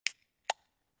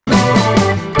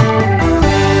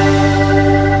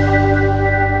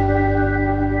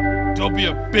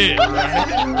bit,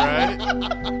 right?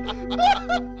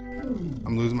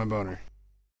 I'm losing my boner.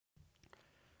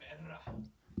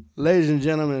 Ladies and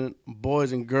gentlemen,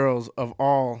 boys and girls of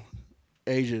all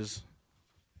ages,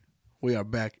 we are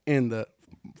back in the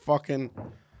fucking...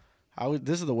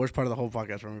 this is the worst part of the whole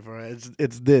podcast for me.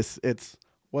 It's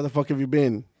where the fuck have you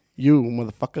been? You,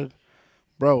 motherfucker.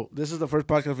 Bro, this is the first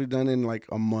podcast we've done in like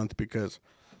a month because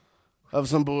of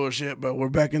some bullshit, but we're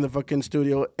back in the fucking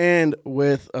studio and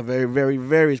with a very, very,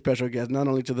 very special guest, not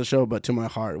only to the show, but to my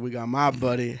heart. We got my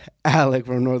buddy, Alec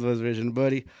from Northwest Vision.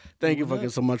 Buddy, thank you fucking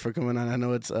so much for coming on. I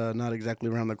know it's not exactly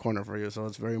around the corner for you, so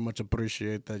it's very much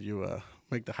appreciate that you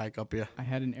make the hike up here. I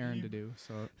had an errand to do,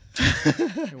 so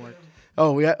it worked.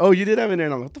 You did have an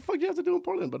errand. What the fuck do you have to do in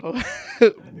Portland? But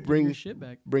bring your shit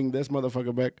back. Bring this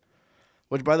motherfucker back.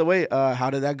 Which, by the way, how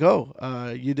did that go?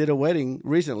 You did a wedding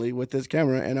recently with this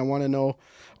camera, and I want to know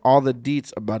all the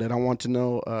deets about it. I want to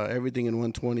know everything in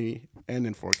 120 and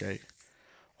in 4K.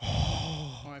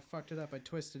 Oh, I fucked it up. I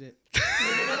twisted it.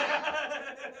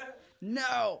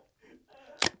 No.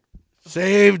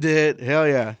 Saved it. Hell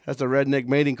yeah. That's a redneck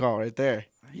mating call right there.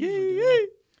 It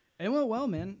went well,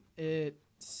 man. It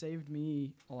saved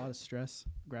me a lot of stress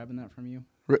grabbing that from you.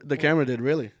 The camera did,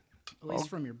 really? At least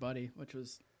from your buddy, which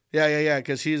was... Yeah,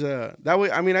 because he's that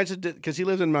way. I mean, I just did because he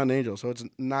lives in Mount Angel, so it's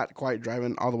not quite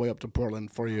driving all the way up to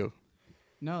Portland for you.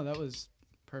 No, that was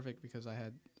perfect because I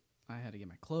had to get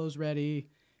my clothes ready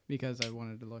because I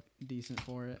wanted to look decent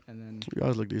for it, and then you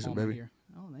always look decent, baby. Gear.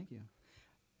 Oh, thank you.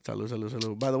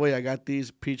 Salud. By the way, I got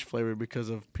these peach flavor because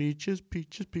of peaches.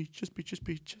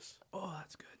 Oh,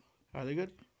 that's good. Are they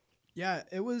good? Yeah,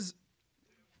 it was.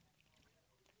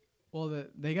 Well,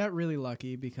 they got really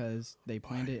lucky because they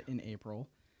planned it in April.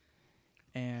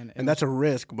 And that's a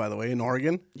risk, by the way, in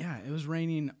Oregon. Yeah, it was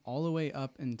raining all the way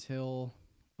up until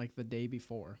like the day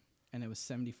before, and it was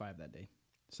 75 that day.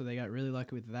 So they got really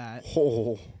lucky with that.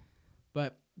 Oh.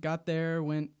 But got there,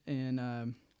 went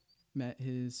and met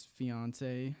his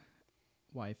fiance,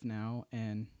 wife now,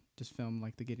 and just filmed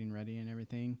like the getting ready and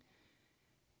everything.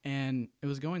 And it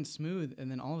was going smooth,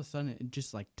 and then all of a sudden, it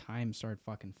just like time started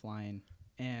fucking flying,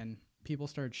 and people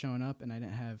started showing up, and I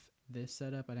didn't have this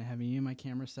set up. I didn't have any of my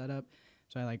camera set up.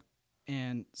 So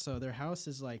so their house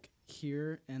is like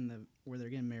here and where they're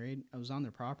getting married. I was on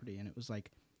their property and it was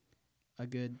like a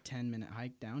good 10-minute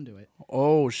hike down to it.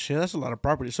 Oh shit, that's a lot of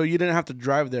property. So you didn't have to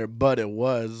drive there, but it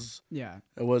was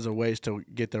a ways to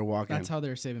get there walking. That's how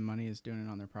they're saving money, is doing it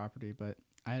on their property. But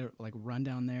I had to like run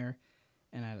down there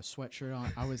and I had a sweatshirt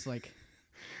on. I was like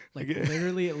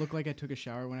literally it looked like I took a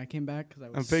shower when I came back because I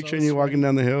was I'm picturing you walking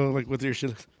down the hill like with your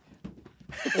shit.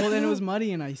 Well, then it was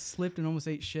muddy, and I slipped and almost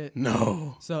ate shit.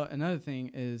 No. So another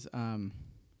thing is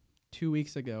 2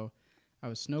 weeks ago, I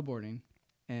was snowboarding,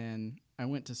 and I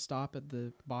went to stop at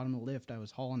the bottom of the lift. I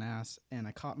was hauling ass, and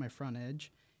I caught my front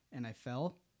edge, and I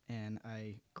fell, and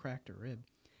I cracked a rib.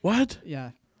 What?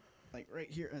 Yeah. Like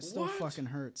right here. It still fucking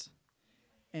hurts.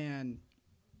 And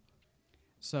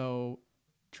so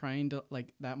trying to,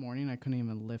 like, that morning, I couldn't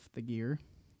even lift the gear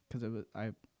because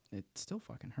it still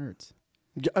fucking hurts.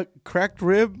 Cracked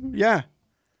rib, yeah.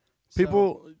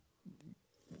 People,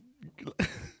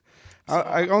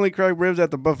 I only crack ribs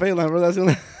at the buffet line, bro. That's the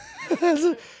only.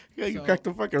 You cracked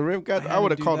the fucking rib. God, I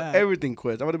would have called everything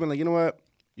quits. I would have been like, you know what?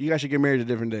 You guys should get married a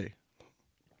different day.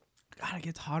 God, it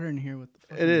gets hotter in here with the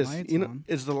fucking lights on.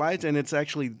 It's the lights, and it's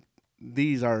actually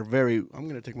these are very. I'm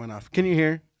gonna take mine off. Can you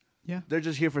hear? Yeah, they're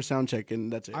just here for sound check,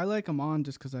 and that's it. I like them on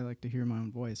just because I like to hear my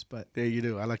own voice. But yeah, you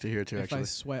do. I like to hear it too. If I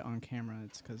sweat on camera,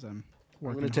 it's because I'm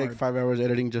going to take 5 hours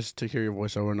editing just to hear your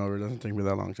voice over and over. It doesn't take me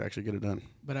that long to actually get it done.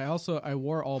 But I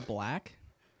wore all black,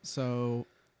 so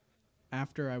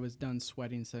after I was done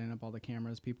sweating, setting up all the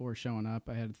cameras, people were showing up.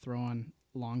 I had to throw on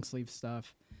long sleeve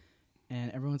stuff,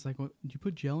 and everyone's like, "What? Did you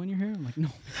put gel in your hair?" I'm like, "No,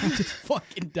 I'm just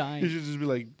fucking dying." You should just be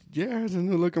like, "Yeah, it's a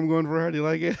new look I'm going for. How do you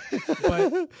like it?"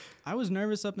 But I was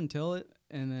nervous up until it,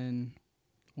 and then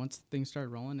once things started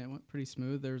rolling, it went pretty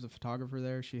smooth. There was a photographer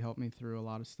there. She helped me through a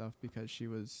lot of stuff because she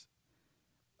was.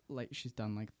 Like she's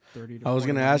done like 30 to 40 I was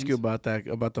going to weddings. ask you about that,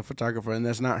 about the photographer, and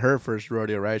that's not her first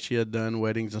rodeo, right? She had done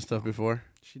weddings and stuff before?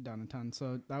 She'd done a ton,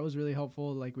 so that was really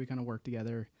helpful. Like, we kind of worked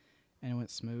together, and it went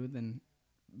smooth, and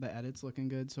the edit's looking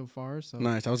good so far. So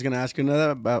nice. I was going to ask you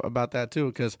another about that, too,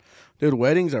 because, dude,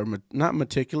 weddings are not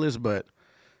meticulous, but...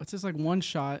 It's just like one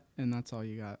shot, and that's all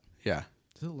you got. Yeah.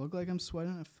 Does it look like I'm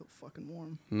sweating? I feel fucking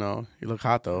warm. No, you look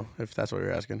hot, though, if that's what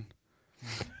you're asking.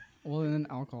 Well, and then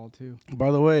alcohol, too.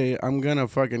 By the way, I'm going to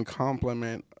fucking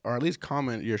compliment, or at least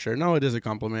comment your shirt. No, it is a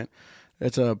compliment.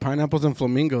 It's pineapples and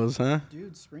flamingos, huh?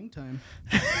 Dude, springtime.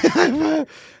 It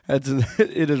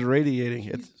is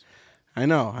radiating. I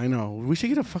know. We should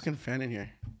get a fucking fan in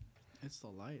here. It's the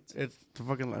lights. It's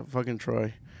the fucking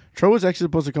Troy. Troy was actually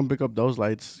supposed to come pick up those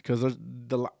lights because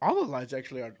all the lights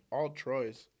actually are all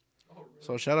Troy's. Oh, really?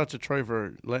 So shout out to Troy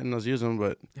for letting us use them.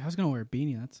 But I was gonna wear a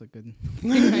beanie. That's a good thing.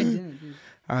 I didn't. Dude.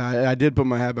 I did put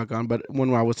my hat back on, but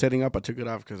when I was setting up, I took it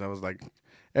off because I was like,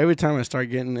 every time I start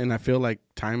getting and I feel like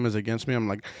time is against me, I'm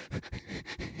like.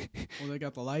 Well, they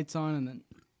got the lights on and then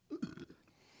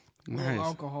nice.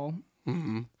 Alcohol.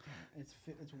 Mm-hmm.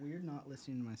 It's weird not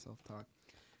listening to myself talk.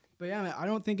 But yeah, man, I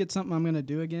don't think it's something I'm gonna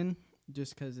do again,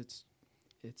 just because it's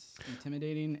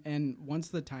intimidating. And once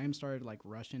the time started like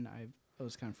rushing, I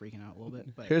was kind of freaking out a little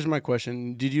bit. But here's my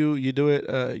question: did you do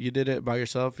it? You did it by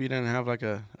yourself? You didn't have like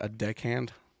a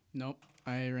deckhand? Nope,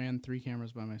 I ran 3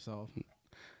 cameras by myself.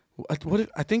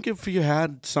 I think if you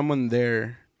had someone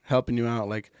there helping you out,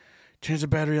 like change the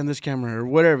battery on this camera or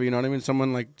whatever, you know what I mean?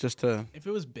 Someone like just to. If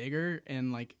it was bigger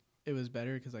and like. It was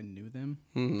better because I knew them.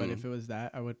 Mm-hmm. But if it was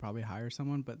that, I would probably hire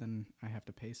someone. But then I have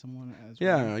to pay someone as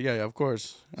well. well. Yeah, of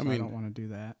course. So I don't want to do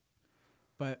that.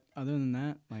 But other than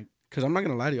that, like, because I'm not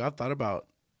gonna lie to you, I've thought about,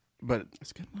 but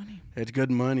it's good money. It's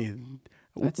good money.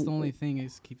 That's the only thing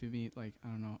is keeping me like I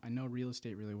don't know. I know real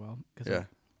estate really well because I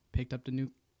picked up the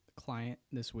new client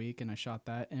this week and I shot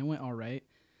that and it went all right.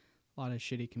 A lot of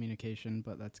shitty communication,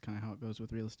 but that's kind of how it goes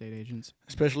with real estate agents.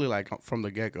 Especially like from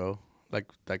the get go. Like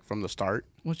from the start.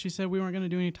 Well, she said we weren't going to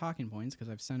do any talking points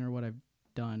because I've sent her what I've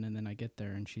done, and then I get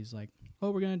there and she's like,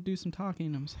 "Oh, we're going to do some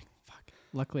talking." I was like, "Fuck."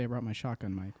 Luckily, I brought my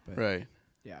shotgun mic, but right.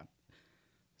 Yeah.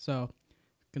 So,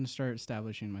 gonna start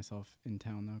establishing myself in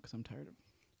town though, because I'm tired of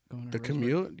going to the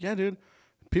commute. Yeah, dude.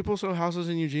 People sell houses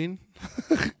in Eugene.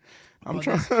 I'm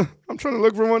trying to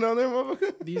look for one down there,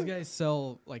 motherfucker. These guys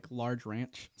sell like large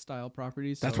ranch style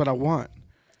properties. That's what I want.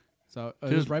 So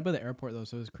it was right by the airport, though,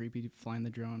 so it was creepy flying the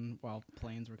drone while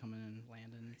planes were coming in and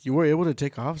landing. You were able to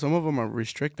take off? Some of them are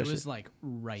restricted. It was, like,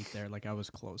 right there. Like, I was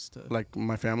close to... Like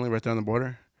my family right there on the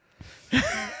border?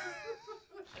 I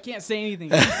can't say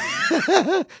anything.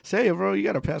 Say it, bro. You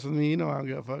got to pass with me. You know I don't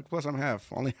give a fuck. Plus, I'm half.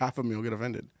 Only half of me will get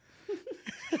offended.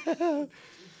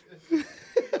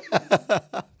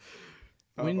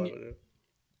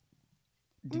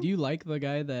 Did you like the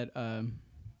guy that...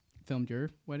 filmed your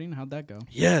wedding? How'd that go?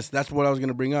 Yes, that's what I was going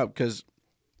to bring up because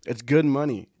it's good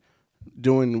money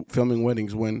filming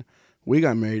weddings. When we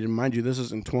got married, and mind you, this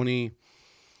is in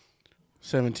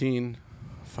 2017.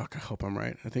 Fuck, I hope I'm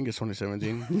right. I think it's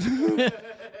 2017.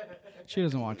 She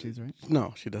doesn't watch these, right?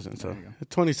 No, she doesn't. So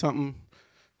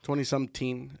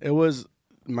 20-something. It was,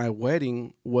 my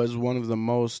wedding was one of the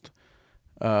most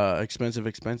expensive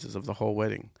expenses of the whole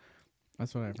wedding.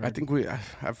 That's what I've heard. I think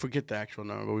I forget the actual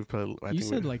number, but we probably. You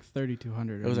said like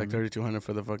 3,200. It was like 3,200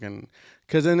 for the fucking.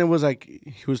 Because then it was like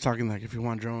he was talking like if you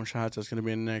want drone shots, it's gonna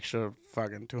be an extra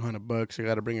fucking $200. You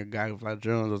got to bring a guy who flies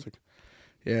drones. I was like,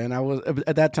 yeah, and I was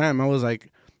at that time I was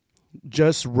like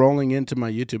just rolling into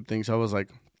my YouTube thing, so I was like,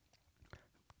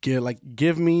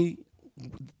 give me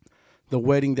the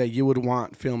wedding that you would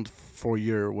want filmed for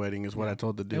your wedding is what I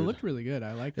told the dude. It looked really good.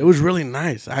 I liked it. It was really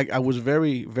nice. I was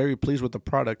very, very pleased with the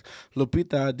product.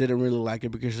 Lupita didn't really like it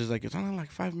because she's like, it's only like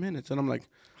 5 minutes. And I'm like,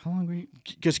 how long were you?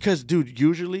 Because, dude,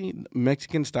 usually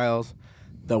Mexican styles,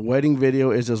 the wedding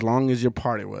video is as long as your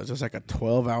party was. It's like a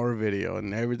 12-hour video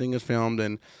and everything is filmed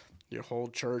and your whole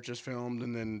church is filmed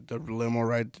and then the limo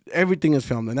ride, everything is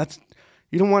filmed. And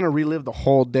you don't want to relive the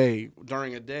whole day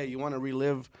during a day. You want to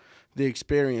relive the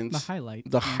experience,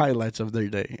 the highlights of their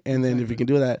day. And then if you can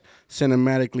do that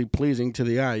cinematically pleasing to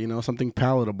the eye, something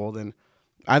palatable, then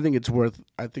I think it's worth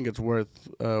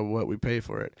what we pay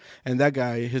for it. And that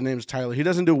guy, his name's Tyler. He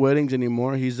doesn't do weddings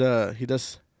anymore. He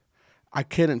does I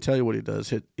couldn't tell you what he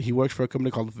does. He works for a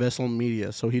company called Vessel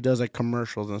Media. So he does like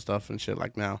commercials and stuff and shit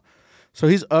like now. So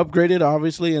he's upgraded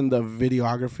obviously in the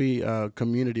videography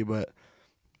community, but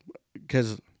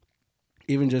because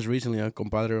even just recently, a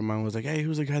compadre of mine was like, "Hey,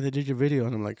 who's the guy that did your video?"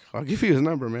 And I'm like, "I'll give you his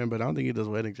number, man." But I don't think he does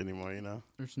weddings anymore.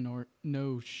 There's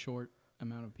no short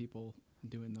amount of people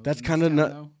doing those. That's kind of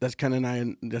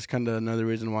another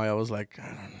reason why I was like, I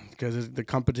don't know, because the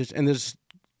competition and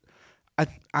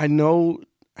I know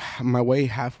my way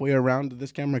halfway around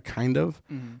this camera, kind of,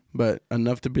 but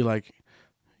enough to be like,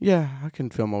 yeah, I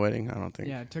can film a wedding. I don't think.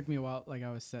 Yeah, it took me a while. Like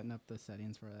I was setting up the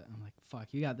settings for it. I'm like, fuck,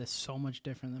 you got this so much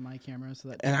different than my camera.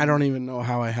 And I don't even know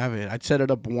how I have it. I set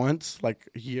it up once, like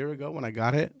a year ago when I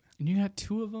got it. And you had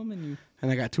 2 of them,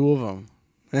 and I got 2 of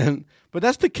them, but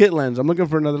that's the kit lens. I'm looking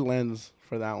for another lens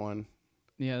for that one.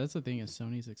 Yeah, that's the thing is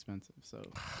Sony's expensive. So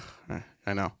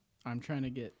I know. I'm trying to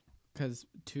get because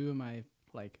 2 of my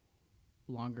like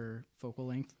longer focal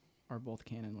length are both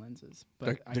Canon lenses,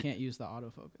 but I can't use the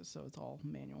autofocus, so it's all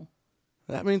manual.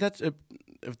 I mean, that's if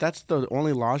that's the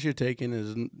only loss you're taking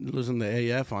is losing the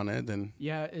AF on it, then.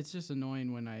 Yeah, it's just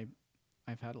annoying when I've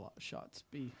had a lot of shots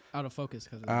be out of focus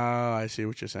because of Oh, that. I see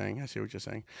what you're saying.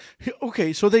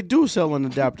 Okay, so they do sell an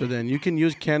adapter then. You can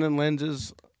use Canon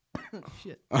lenses.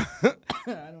 Shit. I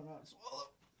don't know how to swallow.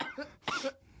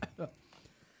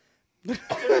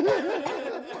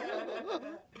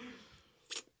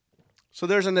 So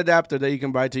there's an adapter that you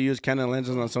can buy to use Canon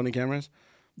lenses on Sony cameras?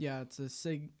 Yeah, it's a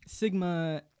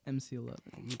Sigma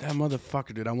MC11. That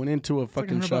motherfucker, dude. I went into a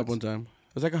fucking like shop $100. one time.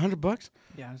 It was like $100?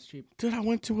 Yeah, it's cheap. Dude, I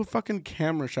went to a fucking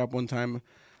camera shop one time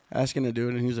asking a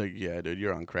dude, and he's like, yeah, dude,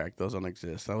 you're on crack. Those don't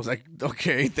exist. I was like,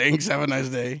 okay, thanks. Have a nice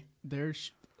day. They're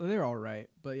all right,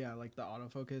 but yeah, like the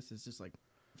autofocus is just like.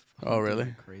 Oh, really?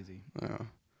 Like crazy. Oh.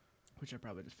 Which I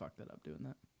probably just fucked it up doing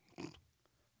that.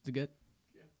 Is it good?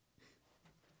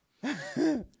 Yeah.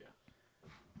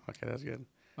 Okay, that's good.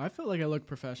 I felt like I looked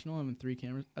professional. I'm in 3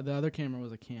 cameras. The other camera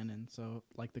was a Canon, so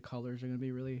like the colors are gonna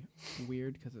be really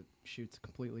weird because it shoots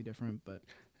completely different. But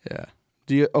Yeah.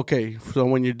 So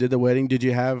when you did the wedding, did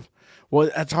you have? Well,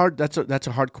 that's hard. That's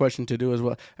a hard question to do as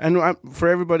well. And for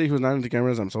everybody who's not into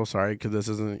cameras, I'm so sorry because this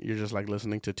isn't. You're just like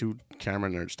listening to 2 camera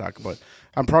nerds talk. But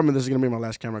I'm probably this is gonna be my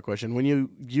last camera question. When you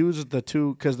use the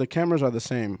 2, because the cameras are the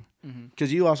same.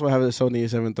 Because you also have a Sony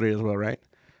A7 III as well, right?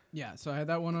 yeah, so I had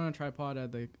that one on a tripod. I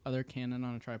had the other Canon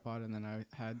on a tripod, and then I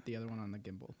had the other one on the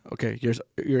gimbal. Okay, you're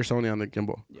Sony on the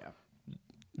gimbal. Yeah.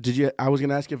 Did you? I was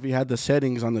gonna ask if you had the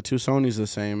settings on the 2 Sonys the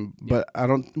same, but I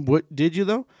don't. What did you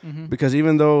though? Because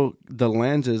even though the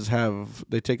lenses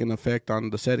they take an effect on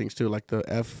the settings too, like the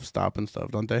f-stop and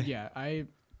stuff, don't they? Yeah, I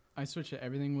switched it.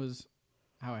 Everything was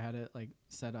how I had it like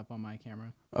set up on my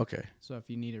camera. Okay. So if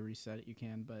you need to reset it, you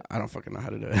can. But I don't fucking know how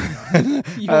to do it.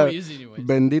 you don't use it anyways.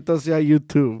 Bendito sea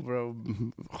YouTube, bro.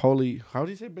 Holy, how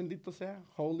do you say bendito sea?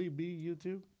 Holy be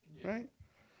YouTube, right?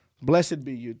 Blessed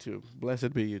be YouTube.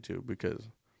 Blessed be YouTube because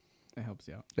it helps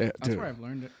you out. Yeah, That's dude. where I've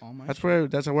learned it all my. That's where I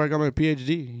got my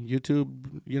PhD,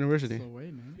 YouTube University. That's the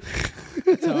way, man.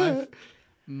 So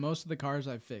most of the cars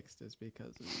I've fixed is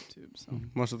because of YouTube. So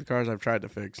Most of the cars I've tried to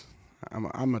fix.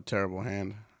 I'm a terrible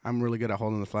hand. I'm really good at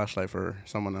holding the flashlight for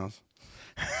someone else.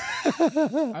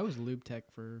 I was lube tech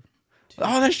for.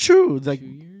 Oh, that's true. 2 Like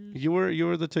years. you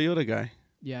were the Toyota guy.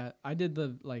 Yeah, I did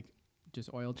the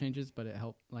just oil changes, but it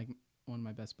helped. Like one of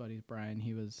my best buddies, Brian,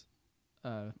 he was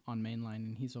on mainline,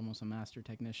 and he's almost a master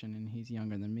technician, and he's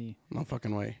younger than me. No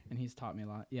fucking way. And he's taught me a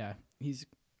lot. Yeah,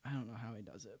 I don't know how he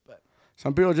does it, but.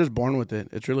 Some people are just born with it.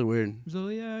 It's really weird. So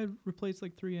yeah, I replaced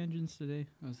like 3 engines today.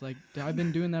 I was like, I've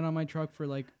been doing that on my truck for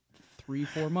like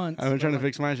 3-4 months. I've been trying to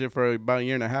fix my shit for about a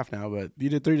year and a half now, but you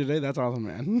did 3 today. That's awesome,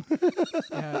 man.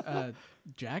 Yeah,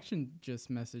 Jackson just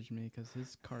messaged me because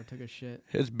his car took a shit.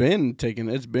 It's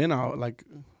been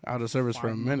out of service for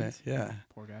a 5 minute. months. Yeah.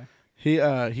 Poor guy.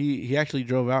 He actually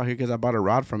drove out here because I bought a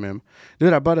rod from him.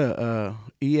 Dude, I bought a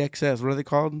EXS. What are they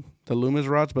called? The Loomis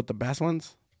rods, but the bass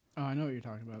ones. Oh, I know what you're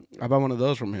talking about. I bought one of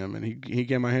those from him, and he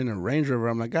gave my hand a Range Rover.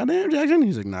 I'm like, goddamn, Jackson.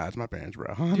 He's like, nah, it's my parents,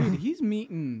 bro. Dude, he's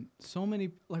meeting so many.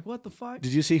 Like, what the fuck?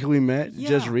 Did you see who we met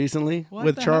just Yeah. recently What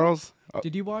with the Charles?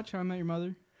 Did you watch How I Met Your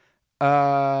Mother?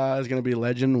 It's gonna be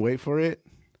legend. Wait for it.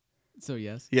 So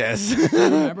yes. Yes. Do you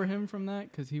remember him from that?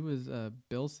 Because he was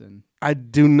Bilson. I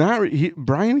do not.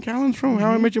 Brian Callen's from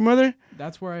How I Met Your Mother.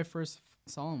 That's where I first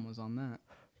saw him, was on that,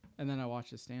 and then I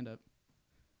watched his stand up.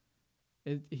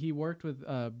 He worked with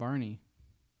Barney.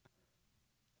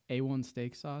 A1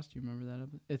 steak sauce. Do you remember that?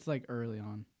 It's like early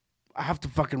on. I have to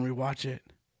fucking rewatch it.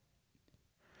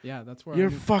 Yeah, that's where You're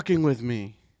fucking with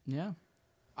me. Yeah,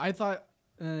 I thought.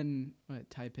 And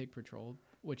Thai Pig Patrol,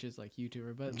 which is like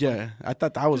YouTuber, but Yeah, I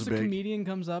thought that was just big. a comedian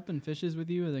comes up and fishes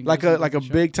with you, and then Like goes a and does the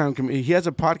show. big time comedian. He has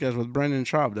a podcast with Brendan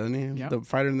Schaub, doesn't he? Yeah. The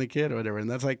Fighter and the Kid or whatever. And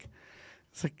that's like,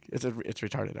 it's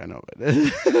retarded. I know,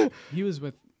 but He was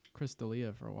with Chris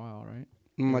D'Elia for a while, right?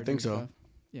 I Or think doing so. stuff.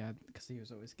 Yeah, because he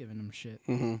was always giving him shit.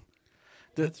 Mm-hmm.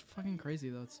 That's fucking crazy,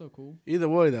 though. It's so cool. Either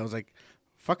way, that was like,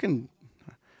 fucking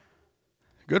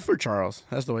good for Charles.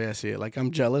 That's the way I see it. Like,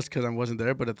 I'm jealous because I wasn't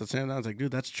there, but at the same time, I was like,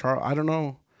 dude, that's Charles. I don't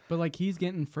know. But like, he's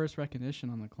getting first recognition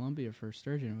on the Columbia for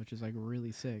sturgeon, which is like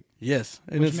really sick. Yes,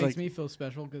 and Which it's makes like, me feel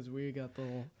special because we got the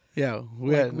whole. yeah,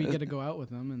 We get to go out with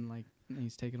him, and like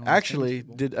he's taking all. the Actually,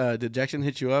 famous did Jackson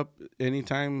hit you up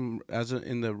anytime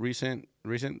in the recentness?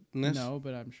 No,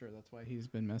 but I'm sure that's why he's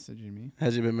been messaging me.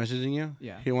 Has he been messaging you?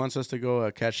 Yeah. He wants us to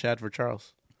go catch shad for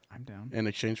Charles I'm down. in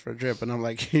exchange for a trip, and I'm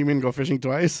like, you mean go fishing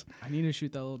twice? I need to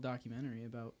shoot that little documentary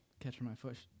about catching my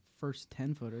first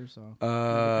 10-footer. So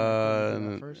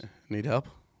first. Need help?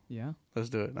 Yeah, Let's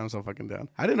do it. I'm so fucking down.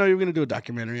 I didn't know you were gonna do a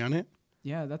documentary on it.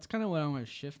 yeah. That's kind of what I want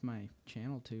to shift my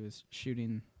channel to, is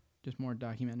shooting just more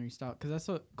documentary style. Because that's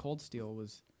what Cold Steel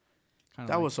was kind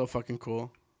of That was so fucking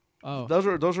cool. Oh.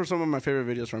 Those were some of my favorite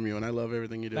videos from you, and I love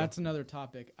everything you do. That's another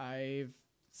topic. I've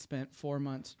spent 4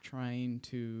 months trying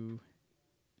to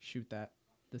shoot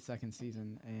the second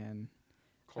season, and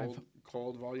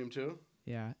Cold Volume 2?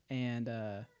 Yeah, and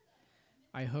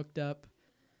I hooked up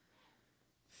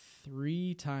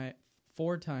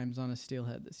 4 times on a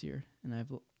steelhead this year,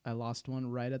 and I lost one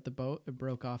right at the boat. It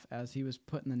broke off as he was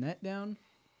putting the net down,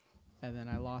 and then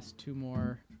I lost 2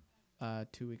 more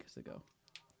 2 weeks ago,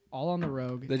 all on the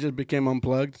Rogue. They just became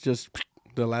unplugged, just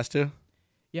the last 2?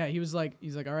 Yeah, he's like,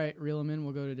 all right, reel him in.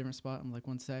 We'll go to a different spot. I'm like,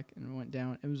 1 sec, and it went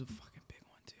down. It was a fucking big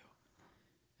one too.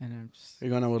 And I'm just. You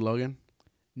going out with Logan?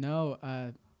 No,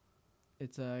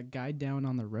 it's a guy down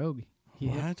on the Rogue. He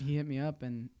hit me up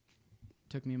and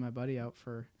took me and my buddy out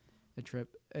for a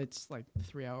trip. It's like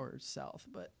 3 hours south,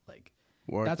 but like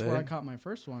that's where I caught my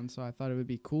first one. So I thought it would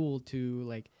be cool to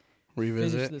like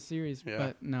revisit finish the series. Yeah.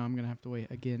 But no, I'm gonna have to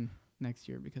wait again next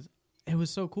year because it was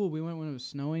so cool. We went when it was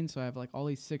snowing, so I have like all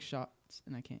these 6 shots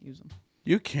and I can't use them.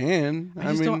 You can.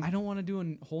 I don't want to do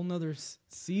a whole nother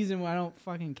season where I don't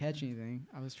fucking catch anything.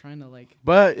 I was trying to like.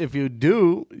 But if you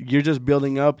do, you're just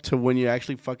building up to when you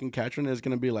actually fucking catch one. It's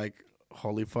gonna be like,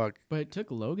 holy fuck. But it took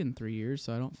Logan 3 years,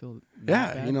 so I don't feel.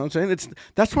 Yeah, you know what I'm saying.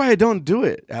 That's why I don't do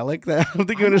it, Alec. I don't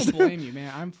think you understand. I don't blame you,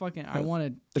 man. I want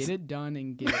to get it done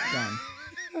and get it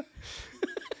done.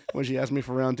 When she asked me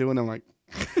for round 2, and I'm like,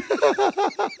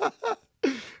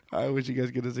 I wish you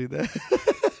guys could have seen that.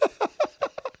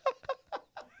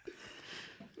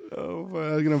 Oh,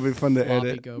 well, it's gonna be fun to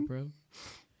edit. GoPro.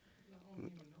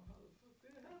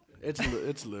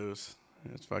 It's loose.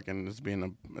 It's being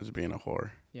a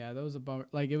whore. Yeah, that was a bummer.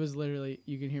 Like it was literally,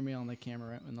 you can hear me on the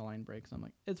camera when the line breaks. I'm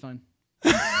like, it's fine.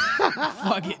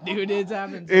 Fuck it, dude. It's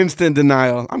happened. Instant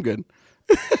denial. I'm good.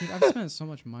 Dude, I've spent so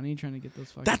much money trying to get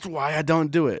those fucking. That's why I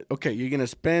don't do it. Okay, you're gonna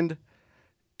spend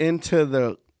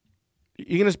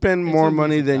more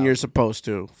money than you're supposed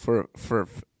to for a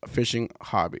fishing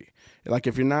hobby. Like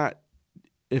if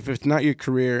it's not your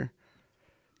career,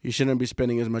 you shouldn't be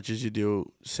spending as much as you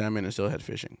do salmon and steelhead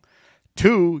fishing.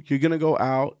 2, you're gonna go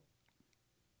out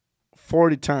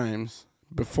 40 times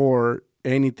before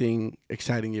anything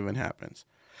exciting even happens,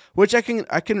 which I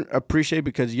can appreciate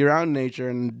because you're out in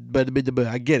nature but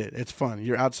I get it. It's fun.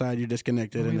 You're outside. You're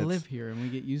disconnected. We live here and we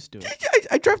get used to it.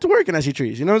 I drive to work and I see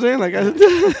trees. You know what I'm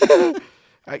saying?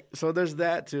 Like, so there's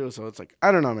that too. So it's like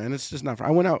I don't know, man. It's just not.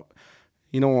 I went out.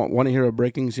 You know, want to hear a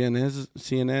breaking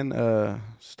CNN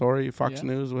story, Fox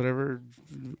News, whatever?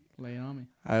 Lay it on me.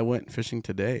 I went fishing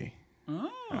today.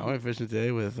 Oh. I went fishing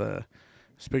today with,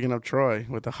 speaking of Troy,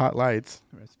 with the hot lights.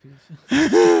 Recipes.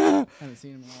 Haven't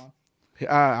seen him in a while.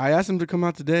 I asked him to come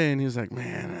out today, and he was like,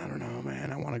 man, I don't know,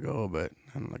 man. I want to go, but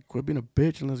I'm like, quit being a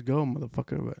bitch and let's go,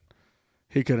 motherfucker. But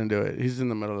he couldn't do it. He's in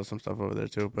the middle of some stuff over there,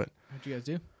 too. But what'd you guys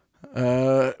do?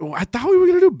 I thought we were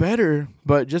going to do better,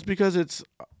 but just because it's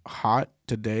hot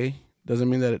today doesn't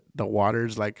mean that the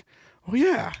water's like, oh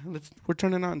yeah, we're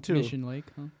turning on too. Mission Lake,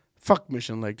 huh? Fuck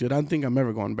Mission Lake, dude. I don't think I'm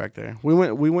ever going back there. We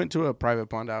went to a private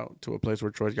pond out to a place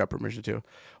where Troy's got permission to.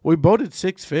 We boated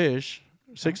 6 fish,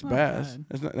 6 bass.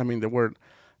 It's not, I mean,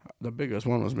 the biggest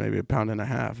one was maybe 1.5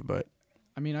 pounds, but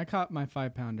I mean, I caught my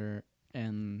 5-pounder,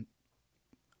 and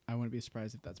I wouldn't be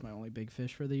surprised if that's my only big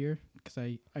fish for the year because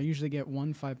I usually get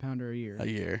 1 5-pounder a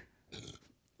year.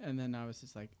 And then I was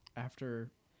just like, after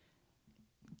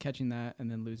catching that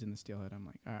and then losing the steelhead, I'm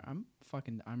like, all right,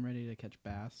 I'm ready to catch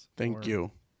bass. Thank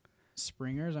you.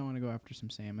 Springers, I want to go after some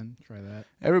salmon. Try that.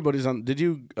 Everybody's on. Did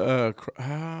you?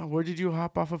 Where did you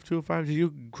hop off of 205? Did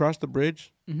you cross the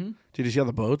bridge? Mm-hmm. Did you see all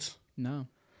the boats? No.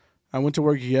 I went to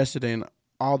work yesterday and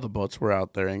all the boats were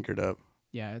out there anchored up.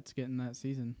 Yeah, it's getting that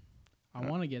season. I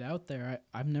want to get out there.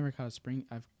 I've never caught a spring.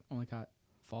 I've only caught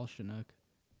fall Chinook,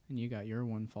 and you got your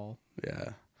one fall.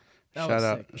 Yeah.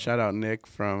 That Shout out Nick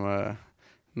from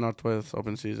Northwest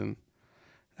Open Season.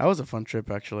 That was a fun trip,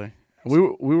 actually. We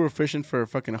were fishing for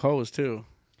fucking hose, too.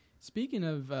 Speaking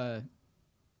of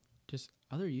just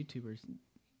other YouTubers,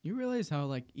 you realize how,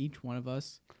 like, each one of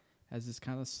us has this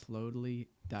kind of slowly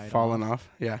died Fallen off?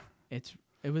 Yeah. It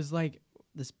was like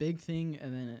this big thing,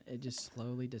 and then it just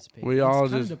slowly dissipated. It's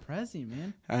kind of depressing,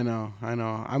 man. I know.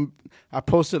 I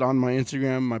posted on my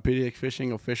Instagram, my PDX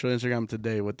Fishing official Instagram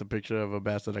today with the picture of a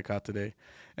bass that I caught today.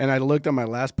 And I looked at my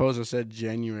last post, it said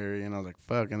January, and I was like,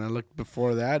 fuck. And I looked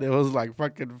before that, it was like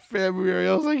fucking February.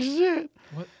 I was like, shit.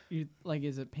 What,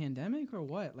 is it pandemic or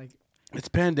what? Like, it's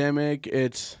pandemic.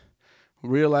 It's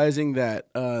realizing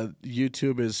that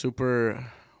YouTube is super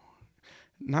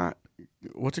not,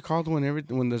 what's it called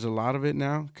when there's a lot of it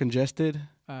now? Congested?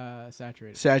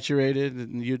 Saturated.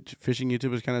 And fishing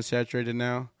YouTube is kind of saturated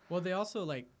now. Well, they also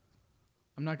like.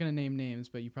 I'm not gonna name names,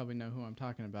 but you probably know who I'm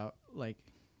talking about. Like,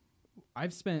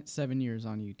 I've spent 7 years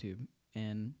on YouTube,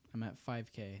 and I'm at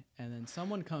 5K, and then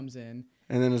someone comes in,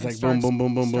 and then it's like boom, boom,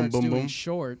 boom, boom, boom, boom, boom.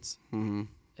 Shorts, and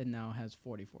now has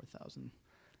 44,000.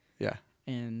 Yeah.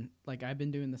 And like I've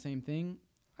been doing the same thing.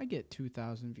 I get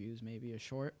 2,000 views, maybe a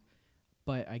short,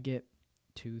 but I get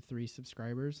 2-3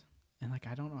 subscribers, and like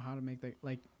I don't know how to make that.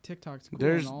 Like TikTok's cool.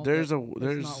 There's it's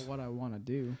not what I want to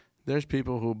do. There's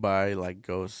people who buy like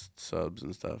ghost subs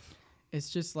and stuff.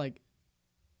 It's just like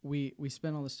we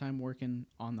spent all this time working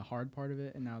on the hard part of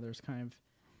it, and now there's kind of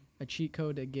a cheat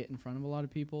code to get in front of a lot of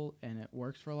people, and it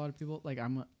works for a lot of people. Like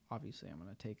I'm gonna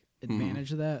take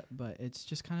advantage of that, but it's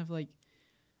just kind of like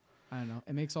I don't know.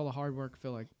 It makes all the hard work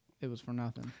feel like it was for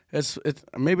nothing. It's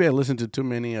maybe I listen to too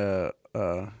many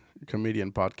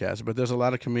comedian podcasts, but there's a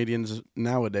lot of comedians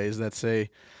nowadays that say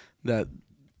that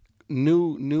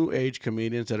new age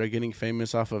comedians that are getting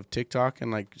famous off of TikTok and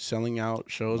like selling out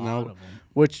shows now,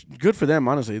 which good for them,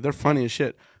 honestly. They're funny as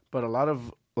shit. But a lot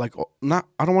of like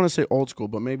I don't want to say old school,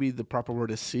 but maybe the proper word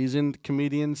is seasoned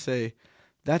comedians say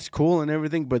that's cool and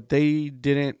everything, but they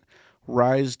didn't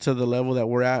rise to the level that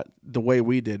we're at the way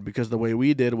we did, because the way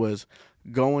we did was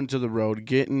going to the road,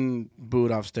 getting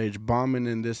booed off stage, bombing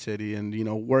in this city, and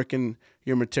working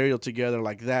your material together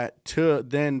like that to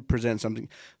then present something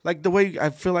like the way I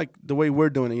feel like the way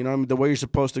we're doing it. The way you're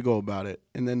supposed to go about it,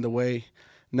 and then the way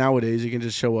nowadays you can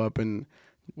just show up and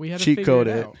we had cheat to code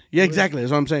it. Yeah, exactly.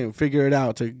 That's what I'm saying. Figure it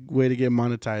out to way to get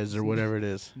monetized or whatever it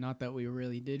is. Not that we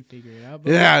really did figure it out.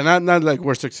 But yeah, not like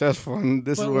we're successful and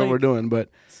this is what we're doing, but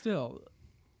still,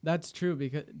 that's true.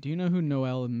 Because do you know who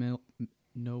Noel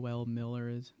Miller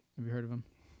is? Have you heard of him?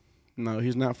 No,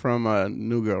 he's not from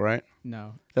New Girl, right?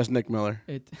 No, that's Nick Miller.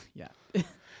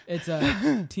 It's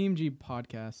a Team G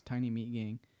podcast, Tiny Meat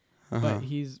Gang. But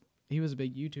he was a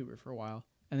big YouTuber for a while.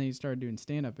 And then he started doing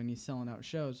stand-up, and he's selling out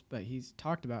shows. But he's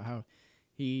talked about how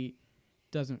he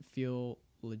doesn't feel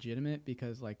legitimate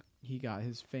because, like, he got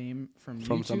his fame from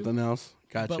YouTube, something else.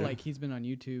 Gotcha. But, like, he's been on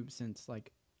YouTube since,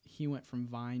 like, he went from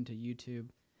Vine to YouTube.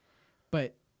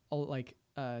 But, like,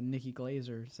 Nikki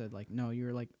Glazer said, like, no,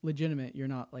 you're, like, legitimate. You're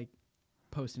not, like,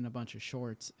 posting a bunch of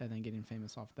shorts and then getting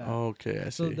famous off that. Okay, I see.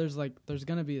 So there's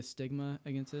going to be a stigma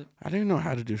against it. I didn't know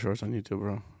how to do shorts on YouTube,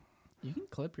 bro. You can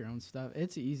clip your own stuff.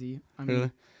 It's easy. I mean,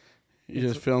 really? You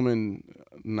just film in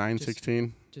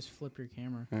 9:16. Just flip your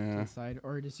camera to the side,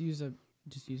 or just using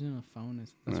a phone.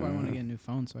 That's why I want to get a new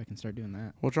phone so I can start doing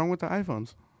that. What's wrong with the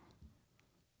iPhones?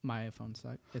 My iPhone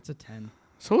sucks. It's a 10.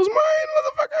 So is mine,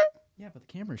 motherfucker. Yeah, but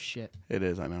the camera's shit. It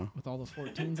is, I know. With all the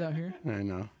 14s out here. I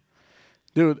know.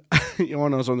 Dude, you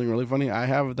want to know something really funny? I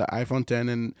have the iPhone 10,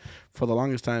 and for the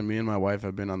longest time, me and my wife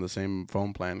have been on the same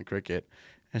phone plan, Cricket.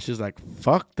 And she's like,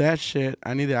 fuck that shit.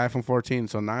 I need the iPhone 14.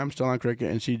 So now I'm still on Cricket,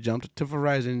 and she jumped to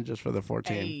Verizon just for the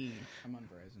 14. Hey, I'm on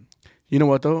Verizon. You know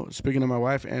what, though? Speaking of my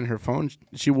wife and her phone,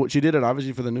 she did it,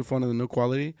 obviously, for the new phone and the new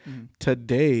quality. Mm-hmm.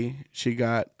 Today, she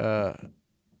got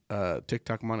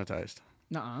TikTok monetized.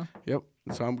 Nuh-uh. Yep.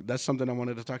 So that's something I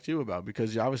wanted to talk to you about,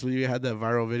 because obviously you had that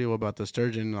viral video about the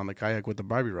sturgeon on the kayak with the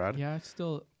Barbie rod. Yeah,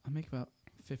 I make about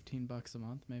 $15 a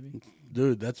month, maybe.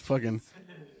 Dude, that's fucking...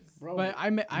 Bro. But I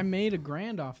made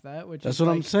 $1,000 off that, which that's what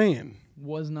I'm saying.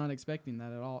 Was not expecting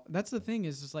that at all. That's the thing,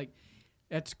 is just like,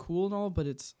 it's cool and all, but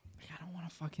it's like, I don't want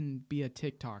to fucking be a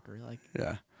TikToker. Like,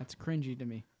 yeah, that's cringy to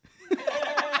me.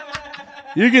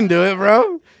 You can do it,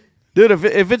 bro. Dude,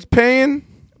 if it's paying.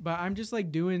 But I'm just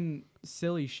like doing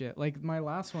silly shit. Like my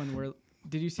last one, where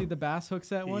did you see the bass hook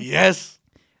set one? Yes.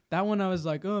 That one I was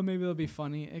like, oh, maybe it'll be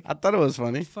funny. I thought it was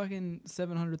funny. Fucking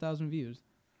 700,000 views.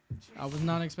 I was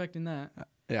not expecting that.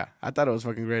 Yeah, I thought it was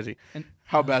fucking crazy. And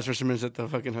how bass fishermen's at the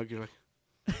fucking hook, you're like.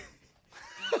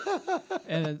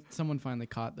 And then someone finally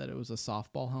caught that it was a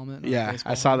softball helmet. Yeah,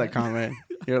 I saw that comment.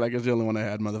 You're like, it's the only one I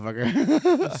had,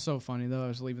 motherfucker. It's so funny, though. I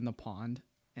was leaving the pond,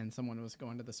 and someone was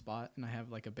going to the spot, and I have,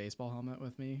 like, a baseball helmet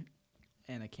with me,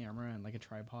 and a camera, and, like, a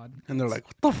tripod. And they're like,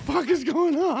 what the fuck is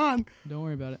going on? Don't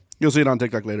worry about it. You'll see it on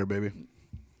TikTok later, baby.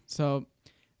 So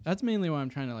that's mainly what I'm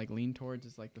trying to, like, lean towards,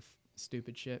 is, like, the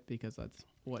stupid shit, because that's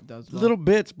what does well. Little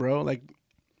bits, bro. Like,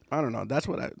 I don't know. That's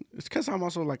what it's because I'm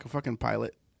also like a fucking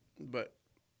pilot. But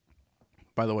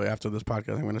by the way, after this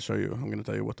podcast, I'm going to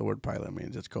tell you what the word pilot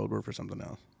means. It's code word for something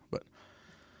else. But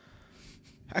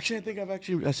actually, I think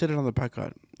I said it on the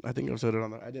podcast. I think I've said it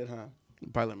on I did, huh?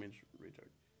 Pilot means retard.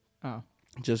 Oh.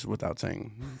 Just without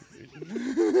saying.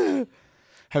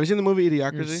 Have you seen the movie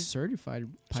You're Idiocracy? certified.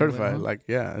 Pilot, Certified, huh? like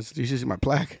yeah. You should see my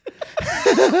plaque.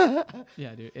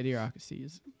 Yeah, dude. Idiocracy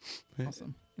is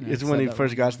awesome. Yeah, It's I when said he that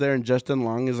first wrong got before. there, and Justin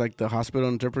Long is like the hospital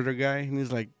interpreter guy, and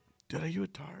he's like, "Dude, are you a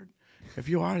tard? If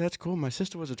you are, that's cool. My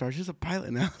sister was a tard. She's a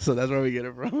pilot now, so that's where we get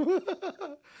it from."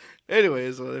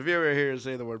 Anyway, so if you ever hear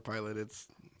say the word pilot, it's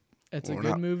It's a We're good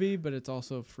not- movie, but it's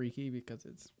also freaky because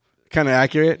it's kind of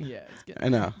accurate. yeah, it's getting I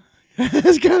know.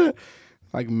 It's kind of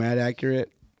like mad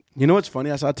accurate. You know what's funny?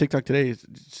 I saw a TikTok today.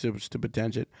 Stupid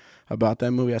tangent about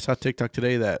that movie. I saw a TikTok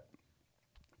today that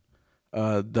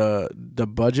the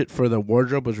budget for the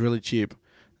wardrobe was really cheap,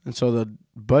 and so the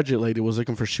budget lady was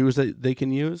looking for shoes that they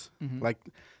can use, Mhm. like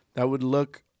that would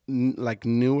look like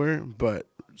newer but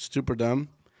super dumb.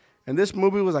 And this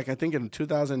movie was like I think in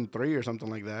 2003 or something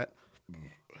like that.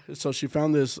 So she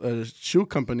found this shoe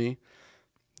company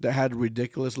that had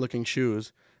ridiculous looking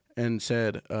shoes and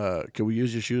said, "Can we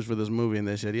use your shoes for this movie?" And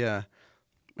they said, "Yeah."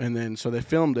 And then so they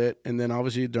filmed it, and then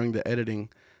obviously during the editing,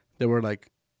 they were like,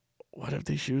 "What if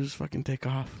these shoes fucking take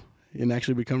off and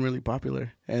actually become really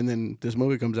popular?" And then this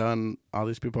movie comes out, and all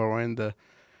these people are wearing the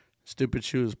stupid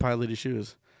shoes, piloty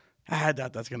shoes. I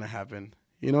doubt that's gonna happen.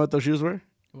 You know what those shoes were?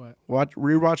 What?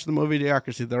 Rewatch the movie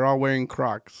Idiocracy. They're all wearing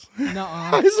Crocs. No,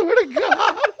 I swear to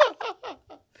God.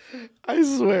 I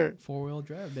swear. 4-wheel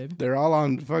drive, baby. They're all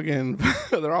on fucking.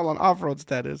 They're all on off-road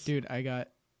status. Dude, I got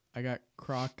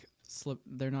Croc slip.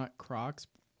 They're not Crocs.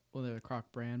 Well, they're a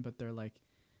Croc brand, but they're like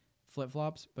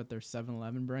flip-flops, but they're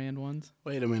 7-Eleven brand ones.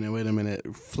 Wait a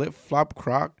minute. Flip-flop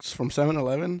Crocs from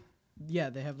 7-Eleven? Yeah,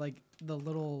 they have like the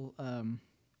little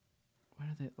what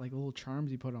are they, like little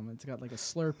charms you put on them. It's got like a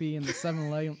Slurpee and the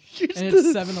 7-Eleven, and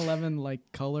it's 7-Eleven like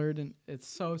colored, and it's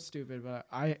so stupid. But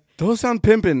Those sound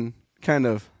pimpin', kind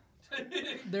of.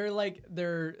 they're like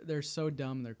they're so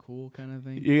dumb. They're cool, kind of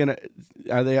thing. You're gonna?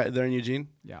 Are they? They're in Eugene.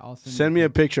 Yeah, I'll Send me a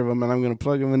picture of them, and I'm gonna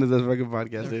plug them into this fucking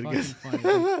podcast. They're Dude. fucking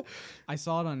funny. Dude. I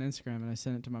saw it on Instagram and I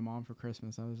sent it to my mom for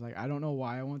Christmas. I was like, I don't know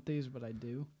why I want these, but I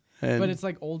do. And But it's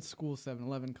like old school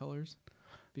 7-Eleven colors.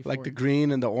 like the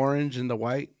green and the orange and the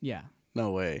white. Yeah,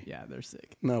 No way. yeah, they're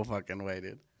sick. No fucking way,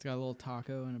 dude. It's got a little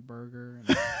taco and a burger.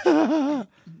 And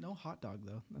no hot dog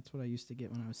though. That's what I used to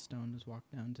get when I was stoned. Just walk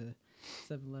down to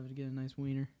 7-Eleven to get a nice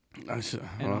wiener. I should,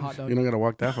 And a hot dog. You don't gotta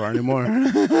walk that far anymore.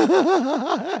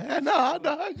 And a hot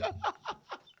dog.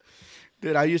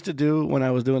 Dude, I used to do when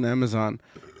I was doing Amazon.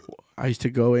 I used to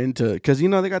go into because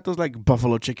they got those like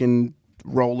buffalo chicken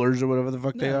rollers or whatever the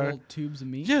fuck they are. Little tubes of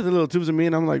meat. Yeah, the little tubes of meat.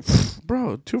 And I'm like,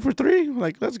 bro, 2 for $3.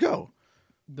 Like, let's go.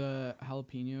 The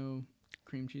jalapeno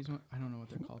cream cheese one. I don't know what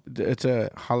they're called. It's a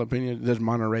jalapeno. There's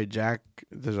Monterey Jack.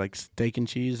 There's like steak and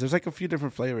cheese. There's like a few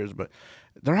different flavors, but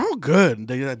they're all good.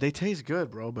 They taste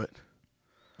good, bro. But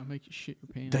I'll make you shit your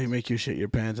pants. they make you shit your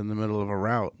pants in the middle of a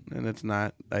route, and it's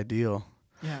not ideal.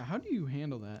 Yeah, how do you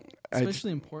handle that?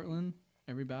 Especially in Portland,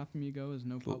 every bathroom you go is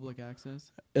no public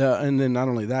access. And then not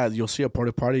only that, you'll see a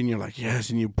porta potty, and you're like,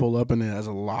 yes, and you pull up, and it has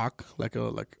a lock, like.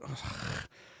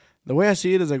 The way I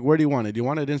see it is like, where do you want it? Do you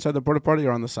want it inside the porta potty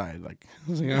or on the side? Like,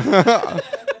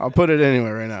 I'll put it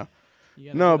anywhere right now.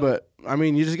 No, but I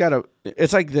mean, you just gotta.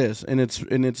 It's like this, and it's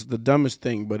the dumbest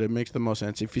thing, but it makes the most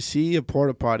sense. If you see a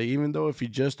porta potty, even though if you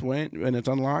just went and it's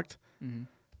unlocked,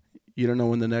 you don't know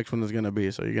when the next one is gonna be,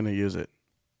 so you're gonna use it.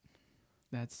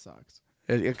 That sucks.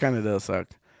 It kind of does suck,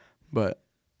 but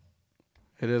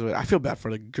it is. I feel bad for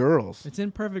the girls. It's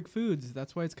in Perfect Foods.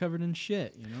 That's why it's covered in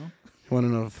shit. You know. You want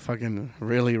to know a fucking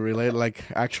really related, like,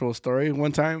 actual story?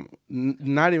 One time,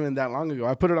 not even that long ago,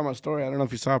 I put it on my story. I don't know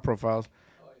if you saw profiles.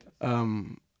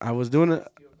 I was doing it.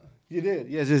 You did?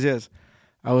 Yes.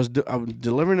 I was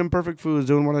delivering Imperfect Foods,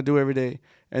 doing what I do every day.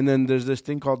 And then there's this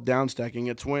thing called downstacking.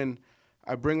 It's when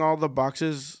I bring all the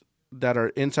boxes that are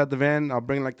inside the van. I'll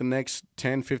bring, like, the next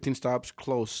 10, 15 stops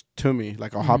close to me.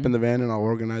 Like, I'll hop in the van and I'll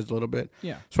organize a little bit.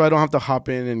 Yeah. So I don't have to hop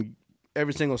in and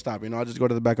every single stop. I'll just go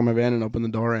to the back of my van and open the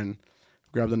door and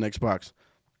grab the next box.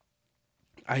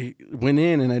 I went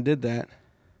in and I did that,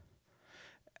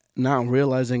 not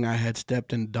realizing I had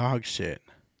stepped in dog shit.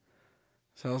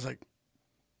 So I was like,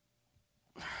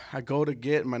 I go to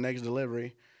get my next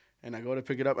delivery, and I go to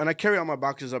pick it up, and I carry all my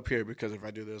boxes up here because if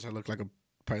I do this, I look like a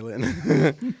pilot.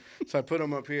 So I put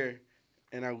them up here,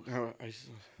 and I what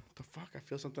the fuck? I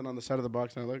feel something on the side of the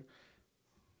box, and I look,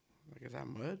 like, is that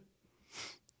mud?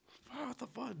 Oh, what the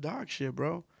fuck? Dog shit,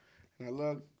 bro. And I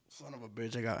look. Son of a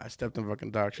bitch, I stepped in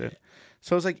fucking dog shit.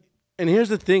 So it's like, and here's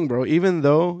the thing, bro. Even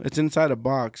though it's inside a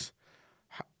box,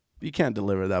 you can't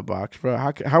deliver that box, bro.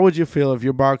 How would you feel if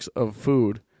your box of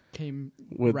food Came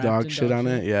with dog shit on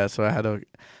it? Yeah, so I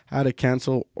had to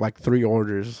cancel like 3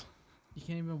 orders. You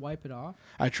can't even wipe it off?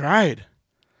 I tried.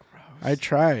 Gross. I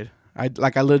tried. I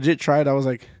legit tried. I was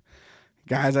like,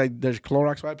 guys, there's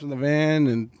Clorox wipes in the van,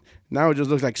 and now it just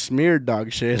looks like smeared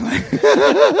dog shit.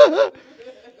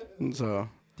 And so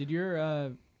Did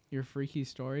your freaky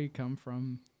story come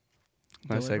from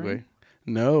nice delivering? segue.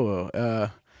 No,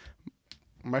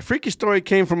 my freaky story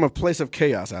came from a place of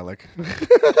chaos, Alec.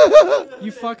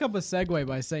 You fuck up a segue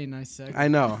by saying nice segue. I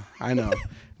know.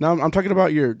 Now I'm talking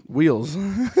about your wheels.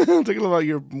 I'm talking about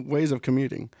your ways of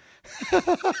commuting.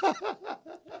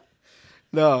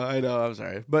 No, I know. I'm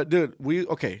sorry, but dude,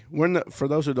 for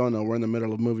those who don't know, we're in the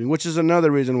middle of moving, which is another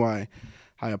reason why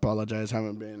I apologize.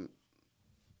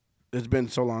 It's been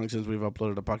so long since we've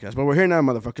uploaded a podcast, but we're here now,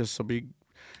 motherfuckers. So be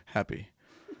happy,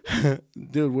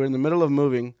 dude. We're in the middle of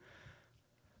moving.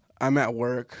 I'm at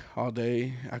work all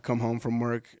day. I come home from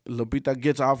work. Lupita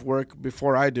gets off work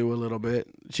before I do a little bit.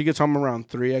 She gets home around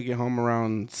 3. I get home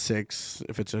around 6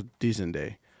 if it's a decent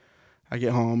day. I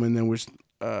get home, and then we're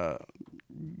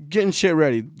getting shit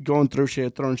ready, going through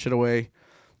shit, throwing shit away.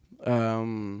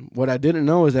 What I didn't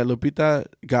know is that Lupita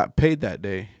got paid that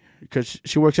day because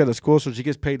she works at a school, so she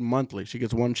gets paid monthly. She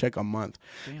gets one check a month.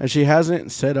 Damn. And she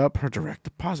hasn't set up her direct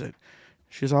deposit.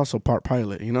 She's also part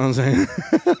pilot, you know what I'm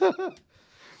saying?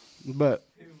 But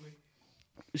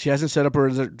she hasn't set up her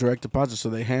direct deposit,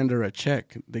 so they hand her a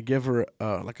check. They give her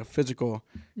like a physical,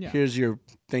 here's your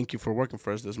thank you for working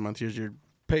for us this month. Here's your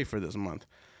pay for this month.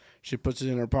 She puts it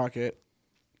in her pocket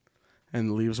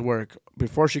and leaves work.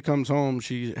 Before she comes home,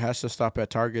 she has to stop at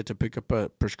Target to pick up a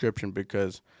prescription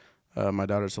because my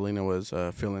daughter Selena was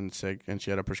feeling sick, and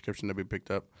she had a prescription to be picked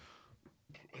up.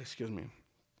 Excuse me.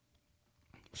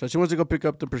 So she wants to go pick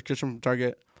up the prescription from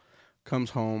Target, comes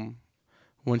home.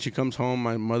 When she comes home,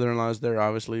 my mother-in-law is there,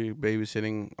 obviously,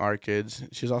 babysitting our kids.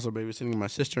 She's also babysitting my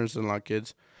sister-in-law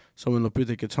kids. So when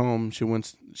Lupita gets home,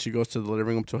 she goes to the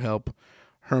living room to help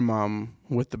her mom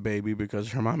with the baby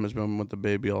because her mom has been with the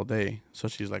baby all day. So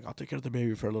she's like, I'll take care of the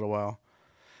baby for a little while.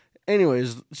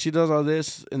 Anyways, she does all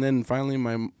this, and then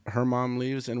finally her mom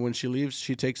leaves, and when she leaves,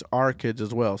 she takes our kids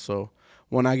as well. So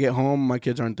when I get home, my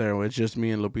kids aren't there. It's just me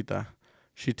and Lupita.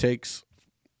 She takes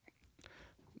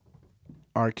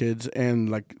our kids, and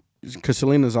like, because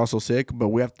Selena's also sick, but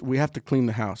we have to clean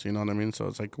the house. You know what I mean? So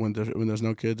it's like when there's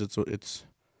no kids, it's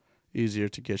easier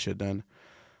to get shit done.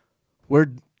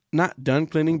 We're not done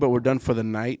cleaning, but we're done for the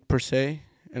night per se,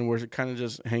 and we're kind of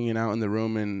just hanging out in the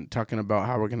room and talking about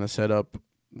how we're gonna set up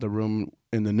the room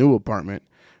in the new apartment.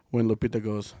 When Lupita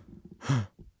goes,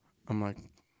 I'm like,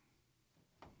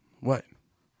 what?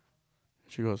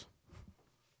 She goes,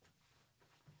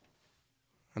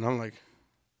 and I'm like,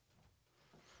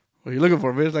 what are you looking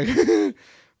for, bitch?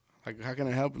 Like, how can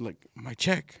I help? Like, my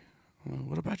check.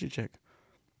 What about your check?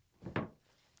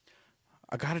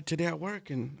 I got it today at work,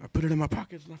 and I put it in my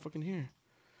pocket. It's not fucking here.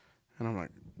 And I'm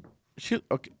like,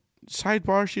 okay.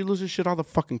 Sidebar, she loses shit all the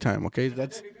fucking time, okay?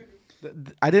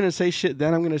 I didn't say shit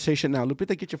then. I'm going to say shit now.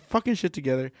 Lupita, get your fucking shit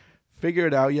together. Figure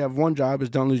it out. You have one job, is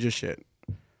don't lose your shit.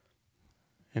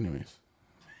 Anyways.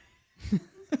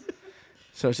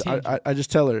 So I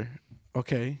just tell her,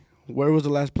 okay, where was the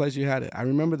last place you had it? I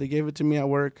remember they gave it to me at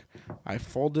work. I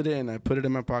folded it and I put it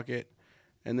in my pocket.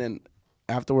 And then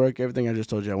after work, everything I just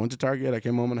told you. I went to Target. I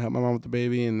came home and helped my mom with the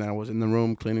baby. And I was in the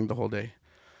room cleaning the whole day.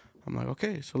 I'm like,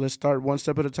 okay, so let's start one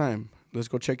step at a time. Let's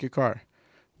go check your car.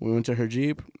 We went to her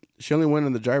Jeep. She only went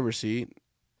in the driver's seat.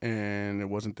 And it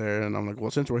wasn't there. And I'm like,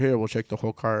 well, since we're here, we'll check the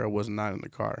whole car. It was not in the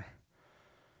car.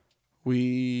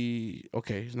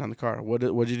 Okay, it's not in the car. What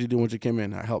did you do once you came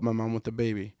in? I helped my mom with the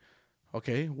baby.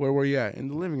 Okay, where were you at? In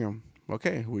the living room.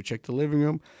 Okay, we checked the living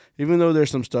room. Even though there's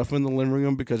some stuff in the living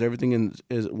room because everything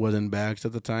was in bags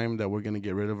at the time that we're going to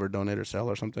get rid of or donate or sell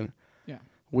or something. Yeah.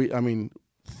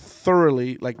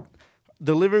 Thoroughly, like,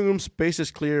 the living room space is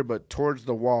clear, but towards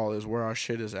the wall is where our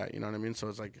shit is at. You know what I mean? So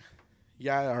it's like,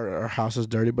 yeah, our house is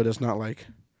dirty, but it's not like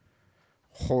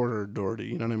horror dirty.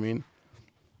 You know what I mean?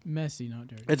 Messy, not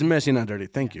dirty. It's messy, not dirty.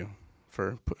 Thank you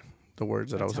for the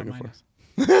words that I was looking for.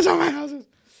 That's how my house is.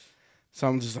 So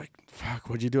I'm just like, fuck,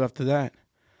 what'd you do after that?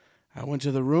 I went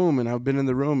to the room, and I've been in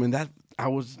the room, and that I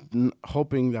was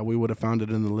hoping that we would have found it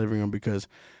in the living room because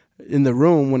in the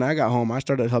room, when I got home, I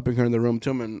started helping her in the room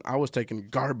too, and I was taking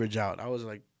garbage out. I was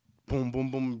like, boom,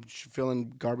 boom, boom,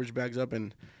 filling garbage bags up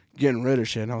and getting rid of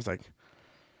shit. And I was like,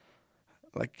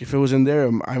 if it was in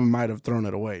there, I might have thrown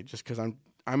it away just because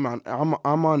I'm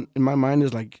on, in my mind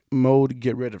is like mode,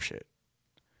 get rid of shit.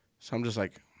 So I'm just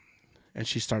like, and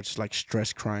she starts like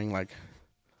stress crying, like,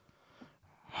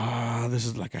 this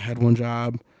is like I had one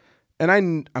job. And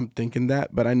I'm thinking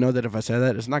that, but I know that if I say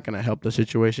that, it's not going to help the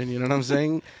situation. You know what I'm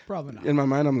saying? Probably not. In my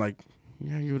mind, I'm like,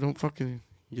 yeah, you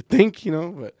think,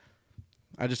 but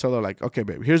I just tell her like, okay,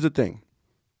 baby, here's the thing.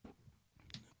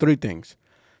 3 things.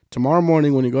 Tomorrow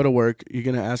morning when you go to work, you're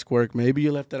going to ask work, maybe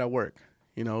you left it at work.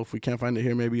 You know, if we can't find it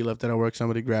here, maybe you left it at work,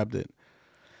 somebody grabbed it.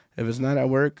 If it's not at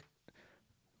work,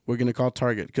 we're going to call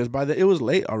Target. Because it was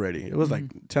late already. It was like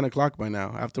 10 o'clock by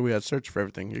now after we had searched for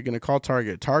everything. You're going to call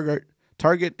Target.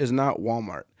 Target is not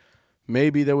Walmart.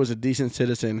 Maybe there was a decent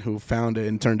citizen who found it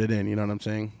and turned it in. You know what I'm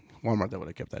saying? Walmart, they would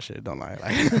have kept that shit. Don't lie.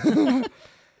 Like,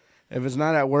 if it's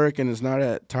not at work and it's not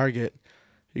at Target,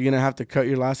 you're going to have to cut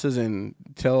your losses and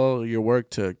tell your work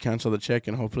to cancel the check,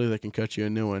 and hopefully they can cut you a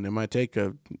new one. It might take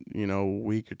a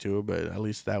week or two, but at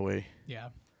least that way. Yeah.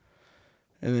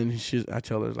 And then I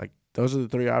tell her, like, those are the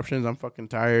 3 options. I'm fucking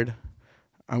tired.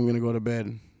 I'm going to go to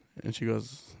bed. And she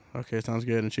goes, okay, sounds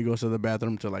good. And she goes to the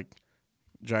bathroom to, like,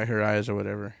 dry her eyes or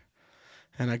whatever.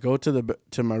 And I go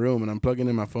to my room, and I'm plugging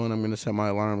in my phone. I'm going to set my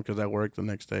alarm because I work the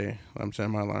next day. I'm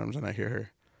setting my alarms, and I hear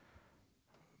her,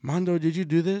 Mondo, did you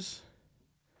do this?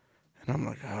 And I'm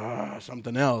like,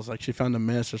 something else. Like she found a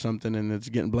mess or something, and it's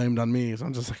getting blamed on me. So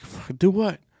I'm just like, do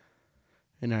what?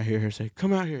 And I hear her say,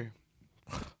 come out here.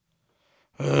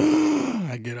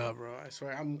 I get up, bro. I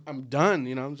swear, I'm done.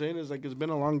 You know what I'm saying? It's like it's been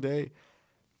a long day.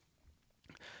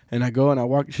 And I go and I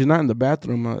walk. She's not in the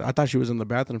bathroom. I thought she was in the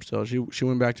bathroom still. She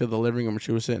went back to the living room.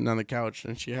 She was sitting on the couch,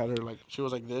 and she had her she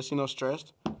was like this,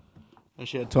 stressed. And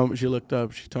she had told me, she looked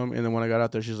up. She told me, and then when I got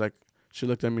out there, she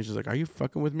looked at me. She's like, "Are you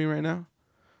fucking with me right now?"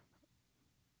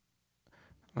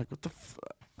 I'm like, what the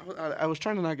fuck? I was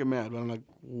trying to not get mad, but I'm like,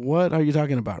 what are you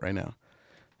talking about right now?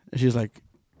 And she's like,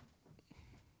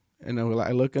 and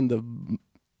I look in the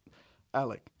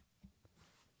Alec.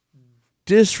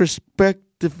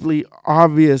 Disrespectively,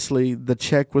 obviously, the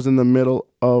check was in the middle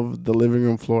of the living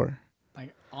room floor.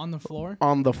 Like on the floor?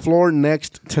 On the floor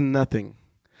next to nothing.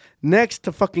 Next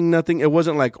to fucking nothing. It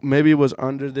wasn't like maybe it was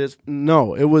under this.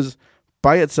 No, it was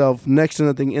by itself next to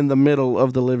nothing in the middle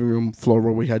of the living room floor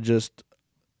where we had just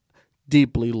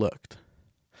deeply looked.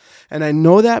 And I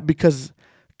know that because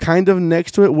kind of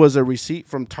next to it was a receipt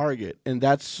from Target. And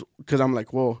that's because I'm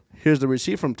like, well, here's the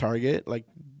receipt from Target. Like,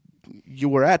 you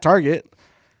were at Target.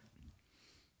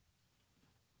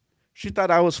 She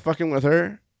thought I was fucking with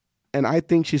her. And I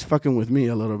think she's fucking with me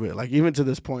a little bit. Like, even to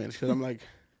this point. Because I'm like,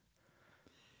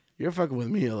 you're fucking with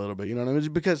me a little bit. You know what I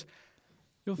mean? Because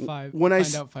you'll find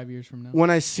out 5 years from now.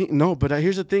 When I see... No, but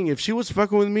here's the thing. If she was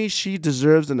fucking with me, she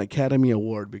deserves an Academy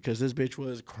Award because this bitch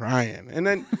was crying. And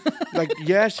then, like,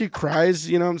 yeah, she cries.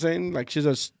 You know what I'm saying? Like, she's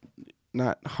a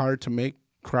not hard to make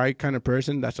cry kind of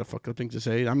person. That's a fucked up thing to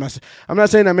say. I'm not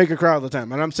saying I make her cry all the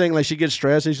time. And I'm saying, like, she gets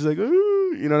stressed and she's like,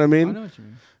 ooh. You know what I mean? I know what you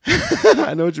mean.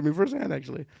 I know what you mean firsthand,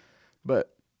 actually.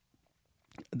 But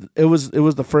it was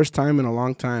the first time in a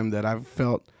long time that I've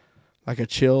felt like a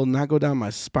chill, not go down my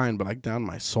spine, but like down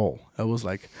my soul. It was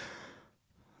like,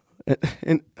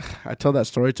 and I tell that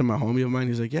story to my homie of mine.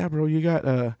 He's like, "Yeah, bro, you got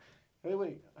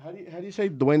wait, how do you say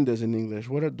duendes in English?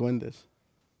 What are duendes?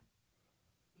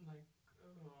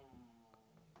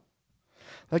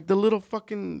 Like the little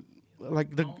fucking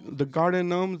like the garden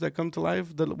gnomes that come to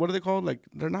life. What are they called? Like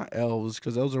they're not elves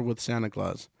because those are with Santa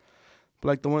Claus, but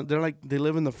like the one they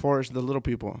live in the forest. The little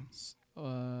people.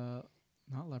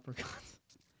 Not leprechauns.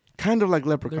 Kind of like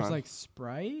leprechauns. There's like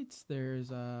sprites. There's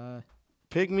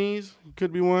pygmies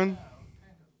could be one.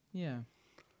 Yeah.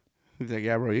 He's like,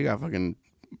 yeah, bro, you got fucking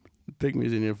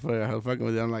pygmies in your foot. I'm fucking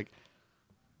with you. I'm like,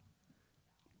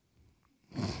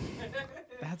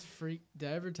 that's freak. Did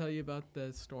I ever tell you about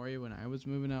the story when I was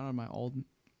moving out of my old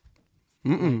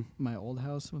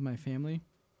house with my family?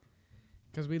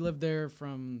 Because we lived there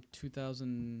from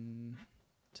 2000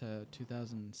 to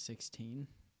 2016.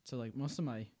 So like most of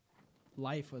my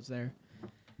life was there.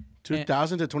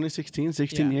 2000 to 2016,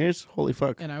 16 years? Holy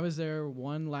fuck. And I was there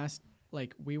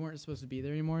like we weren't supposed to be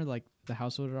there anymore. Like the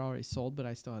house had already sold, but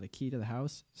I still had a key to the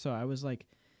house. So I was like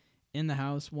in the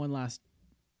house one last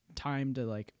time to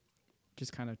like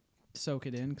just kind of soak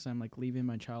it in because I'm like leaving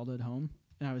my childhood home.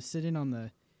 And I was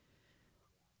sitting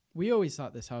we always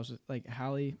thought this house was like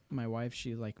Hallie, my wife,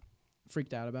 she like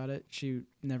freaked out about it. She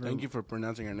never. Thank you for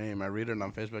pronouncing her name. I read it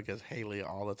on Facebook as Haley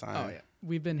all the time. Oh yeah,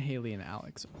 we've been Haley and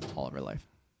Alex all of our life.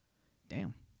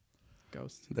 Damn,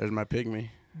 ghost. There's my pygmy.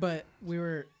 But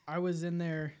I was in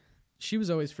there. She was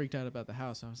always freaked out about the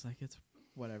house. I was like, it's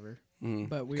whatever.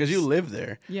 But because you live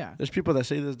there. Yeah. There's people that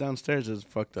say this downstairs is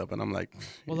fucked up, and I'm like,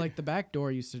 well, like the back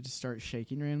door used to just start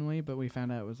shaking randomly, but we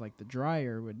found out it was like the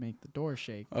dryer would make the door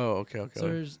shake. Oh, okay. So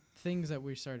there's things that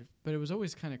we started, but it was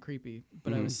always kind of creepy.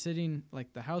 But I was sitting,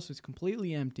 like the house was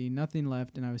completely empty, nothing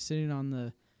left, and I was sitting on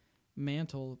the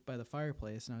mantle by the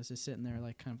fireplace, and I was just sitting there,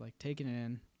 like kind of like taking it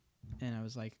in, and I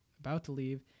was like about to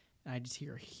leave, And I just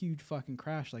hear a huge fucking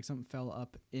crash, like something fell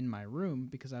up in my room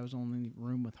because I was only in the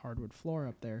room with hardwood floor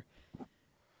up there.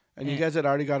 And you guys had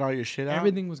already got all your shit out?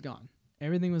 Everything was gone.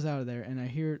 Everything was out of there, and I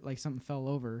hear like something fell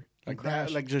over and Like crashed.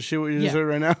 that? Like just shit what you just heard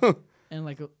right now? And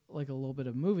like a little bit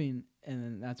of moving, and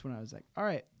then that's when I was like, all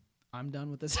right, I'm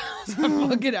done with this house. I'm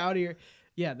fucking out of here.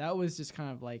 Yeah, that was just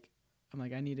kind of like, I'm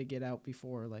like, I need to get out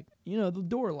before, like, the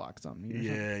door locks on me.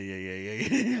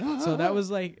 Yeah. So that was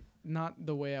like not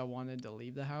the way I wanted to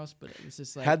leave the house, but it was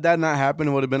just like, had that not happened,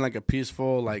 it would have been like a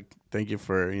peaceful, like, thank you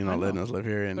for letting us live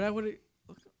here. And but I would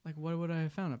like, what would I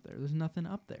have found up there? There's nothing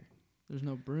up there. There's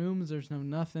no brooms. There's no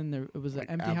nothing. It was an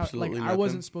empty house. Like nothing. I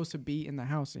wasn't supposed to be in the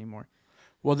house anymore.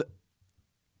 Well,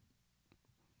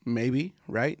 maybe,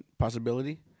 right?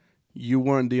 Possibility. You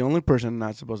weren't the only person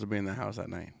not supposed to be in the house that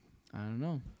night. I don't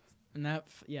know. And I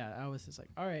was just like,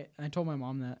 all right. And I told my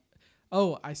mom that.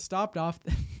 Oh, I stopped off.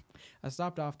 I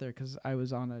stopped off there because I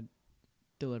was on a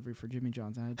delivery for Jimmy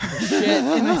John's. And I had to take a shit,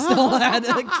 and I still had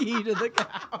a key to the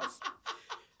house.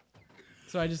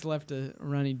 So I just left a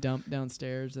runny dump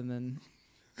downstairs, and then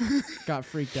got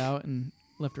freaked out and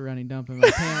left a runny dump in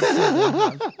my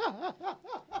pants.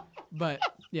 But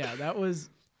yeah, that was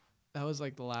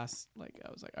like the last. Like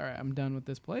I was like, all right, I'm done with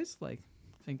this place. Like,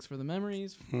 thanks for the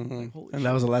memories. Mm-hmm. Like, holy and shit.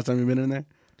 that was the last time you've been in there?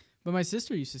 But my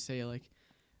sister used to say like,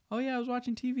 oh yeah, I was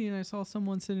watching TV and I saw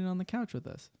someone sitting on the couch with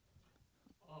us.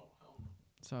 Oh,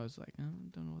 so I was like, I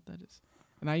don't know what that is.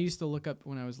 And I used to look up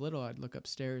when I was little. I'd look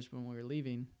upstairs when we were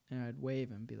leaving, and I'd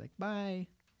wave and be like, bye.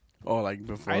 Oh, like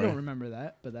before? I don't remember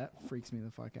that, but that freaks me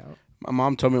the fuck out. My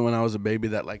mom told me when I was a baby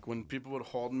that, like, when people would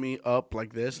hold me up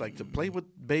like this, like to play with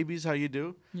babies, how you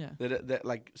do? Yeah. That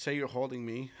like, say you're holding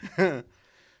me. I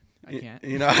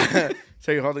can't.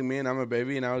 Say you're holding me and I'm a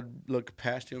baby, and I would look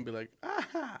past you and be like,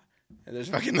 ah. And there's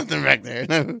fucking nothing back there.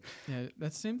 Yeah,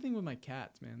 that's the same thing with my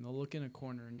cats, man. They'll look in a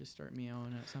corner and just start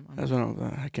meowing at something. That's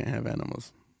what I can't have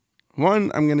animals.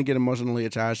 One, I'm going to get emotionally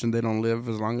attached, and they don't live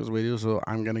as long as we do, so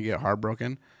I'm going to get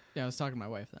heartbroken. Yeah, I was talking to my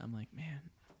wife. I'm like, man,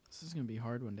 this is going to be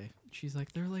hard one day. She's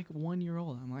like, they're like 1 year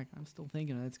old. I'm like, I'm still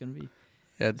thinking it's going to be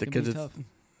tough.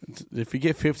 If you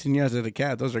get 15 years as a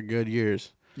cat, those are good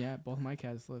years. Yeah, both my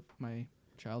cats my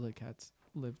childhood cats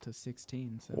lived to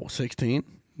 16. So. Oh, 16?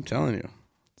 I'm telling you.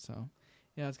 So,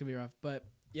 yeah, it's going to be rough. But,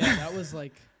 yeah, that was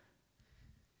like,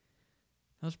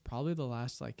 that was probably the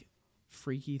last, like,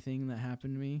 freaky thing that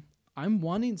happened to me. I'm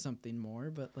wanting something more,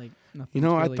 but, like, nothing.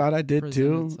 I thought I did,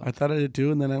 too.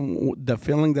 And then the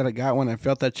feeling that I got when I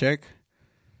felt that check,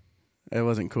 it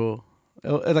wasn't cool.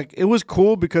 It was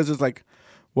cool because it's like,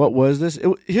 what was this?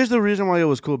 Here's the reason why it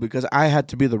was cool, because I had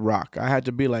to be the rock. I had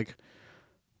to be like,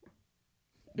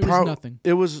 it was nothing.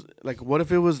 It was like, what if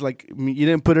it was like you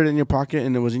didn't put it in your pocket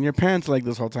and it was in your pants like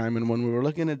this whole time, and when we were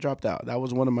looking, it dropped out. That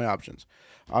was one of my options.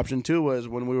 Option 2 was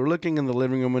when we were looking in the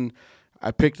living room and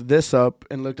I picked this up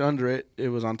and looked under it, it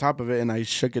was on top of it, and I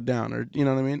shook it down, or you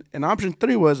know what I mean? And option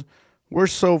 3 was we're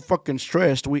so fucking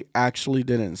stressed we actually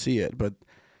didn't see it, but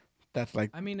that's like...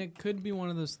 I mean, it could be one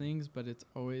of those things, but it's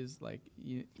always like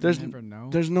you never know.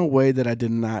 There's no way that I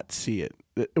did not see it.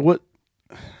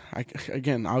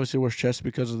 Again, obviously we're stressed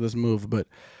because of this move, but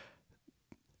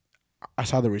I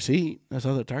saw the receipt. I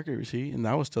saw the Target receipt, and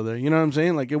that was still there. You know what I'm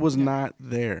saying? Like, it was not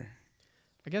there.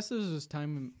 I guess there was this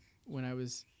time when I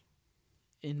was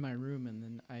in my room, and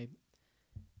then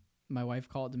my wife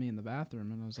called to me in the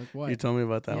bathroom, and I was like, what? You told me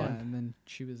about that one. Yeah, and then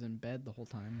she was in bed the whole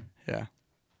time. Yeah.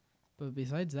 But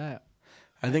besides that...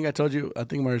 I think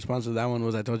my response to that one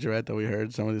was I told you, right, that we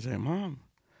heard somebody say, Mom.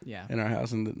 Yeah. In our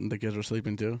house, and the kids were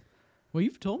sleeping too. Well,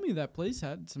 you've told me that place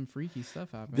had some freaky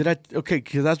stuff happen. Did I? Okay,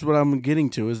 because that's what I'm getting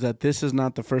to, is that this is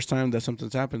not the first time that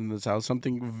something's happened in this house.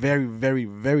 Something very, very,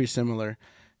 very similar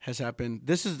has happened.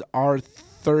 This is our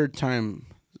third time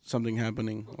something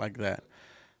happening like that.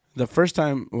 The first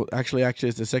time, well, actually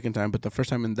it's the second time, but the first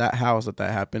time in that house that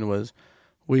happened was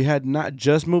we had not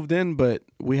just moved in, but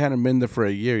we hadn't been there for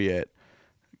a year yet.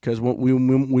 Because we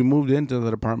moved into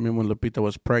the apartment when Lupita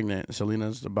was pregnant.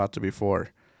 Selena's about to be 4.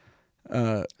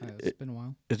 It's been a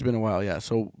while. It's been a while, yeah.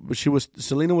 So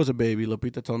Selena was a baby.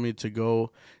 Lupita told me to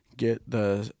go get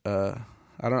the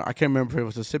I can't remember if it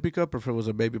was a sippy cup or if it was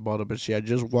a baby bottle, but she had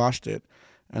just washed it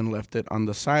and left it on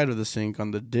the side of the sink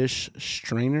on the dish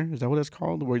strainer. Is that what it's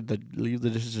called? Where you leave the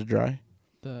dishes to dry?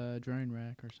 The drying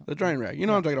rack or something. The drying rack. You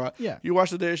know what I'm talking about? Yeah. You wash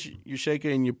the dish, you shake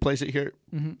it, and you place it here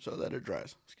so that it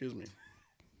dries. Excuse me.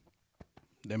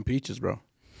 Them peaches, bro.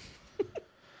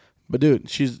 But,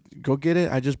 dude, go get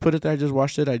it. I just put it there. I just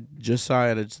washed it. I just saw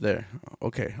it. It's there.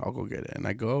 Okay, I'll go get it. And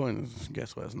I go, and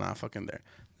guess what? It's not fucking there.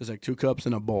 There's like 2 cups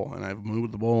in a bowl, and I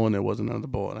moved the bowl, and it wasn't in the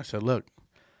bowl. And I said, look,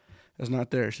 It's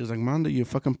not there. She's like, Manda, you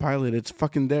fucking pilot. It's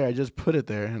fucking there. I just put it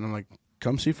there. And I'm like,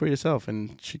 come see for yourself.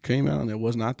 And she came out and it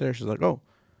was not there. She's like, oh,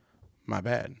 my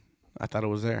bad. I thought it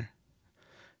was there.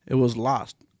 It was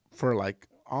lost for like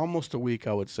almost a week,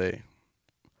 I would say.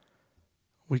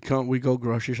 We go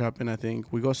grocery shopping, I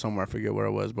think. We go somewhere, I forget where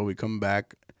it was, but we come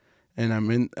back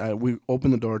and we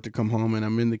open the door to come home and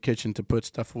I'm in the kitchen to put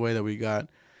stuff away that we got.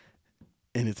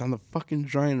 And it's on the fucking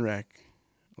drying rack.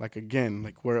 Like, again,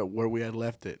 like where we had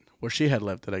left it. Where she had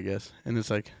left it, I guess. And it's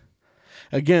like,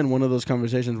 again, one of those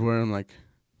conversations where I'm like,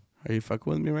 are you fucking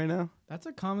with me right now? That's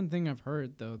a common thing I've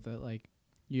heard, though, that, like,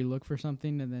 you look for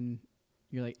something and then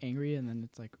you're, like, angry and then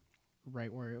it's, like,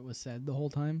 right where it was said the whole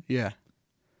time. Yeah.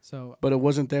 So, but it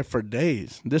wasn't there for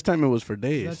days. This time it was for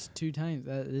days. That's 2 times.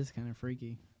 That is kind of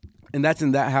freaky. And that's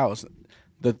in that house.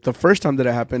 The first time that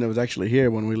it happened, it was actually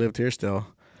here when we lived here still.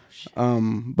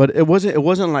 But it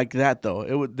wasn't like that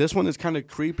though. This one is kind of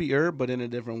creepier, but in a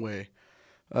different way.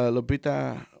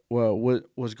 Lupita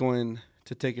was going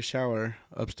to take a shower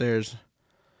upstairs,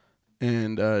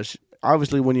 and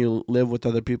obviously when you live with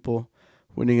other people,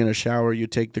 when you're gonna shower, you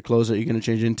take the clothes that you're gonna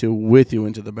change into with you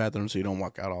into the bathroom, so you don't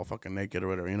walk out all fucking naked or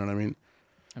whatever. You know what I mean?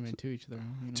 I mean, to each their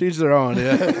own. You know? To each their own.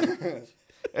 Yeah.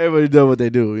 Everybody does what they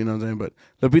do. You know what I'm saying? But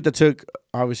Lupita took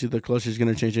obviously the clothes she's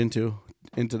gonna change into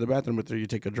the bathroom with her. You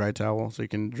take a dry towel so you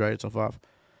can dry yourself off.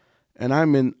 And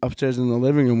I'm upstairs in the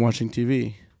living room watching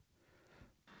TV.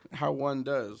 How one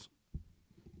does.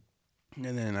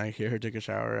 And then I hear her take a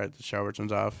shower. The shower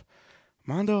turns off.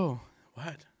 Mondo,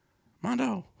 what?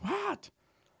 Mondo, what?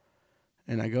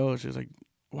 And I go, she's like,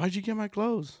 why'd you get my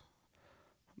clothes?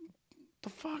 The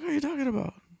fuck are you talking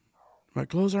about? My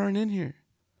clothes aren't in here.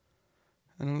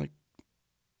 And I'm like,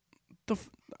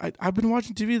 I've been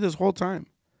watching TV this whole time.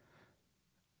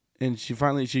 And she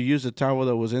used the towel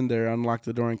that was in there, unlocked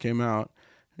the door, and came out.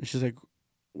 And she's like,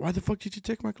 why the fuck did you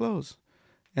take my clothes?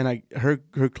 And her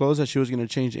clothes that she was going to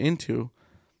change into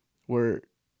were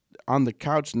on the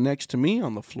couch next to me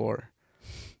on the floor.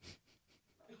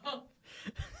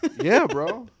 Yeah,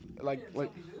 bro.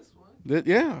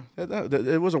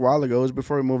 It was a while ago. It was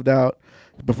before we moved out,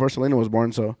 before Selena was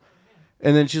born. So,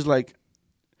 and then she's like,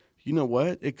 you know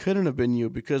what? It couldn't have been you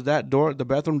because that door, the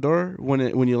bathroom door,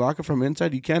 when you lock it from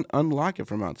inside, you can't unlock it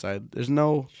from outside. There's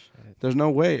no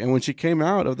way. And when she came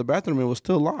out of the bathroom, it was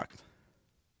still locked.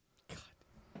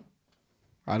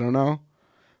 I don't know.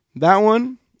 That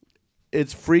one,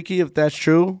 it's freaky if that's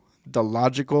true. The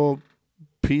logical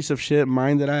piece of shit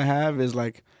mind that I have is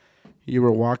like, you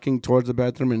were walking towards the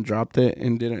bathroom and dropped it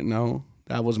and didn't know.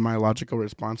 That was my logical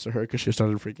response to her because she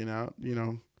started freaking out. You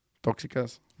know,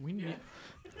 toxicas.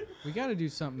 We got to do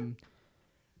something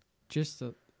just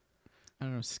to, I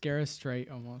don't know, scare us straight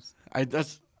almost. I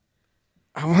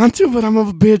want to, but I'm a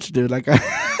bitch, dude. Like,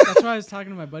 That's why I was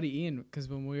talking to my buddy Ian, because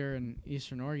when we were in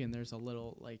Eastern Oregon, there's a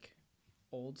little, like,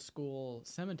 old school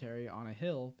cemetery on a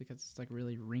hill because it's, like, a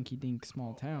really rinky-dink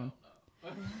small town.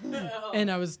 And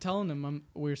I was telling him,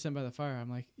 we were sitting by the fire. I'm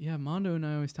like, yeah, Mondo and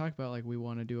I always talk about, like, we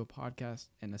want to do a podcast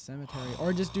in a cemetery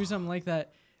or just do something like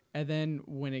that. And then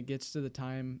when it gets to the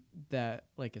time that,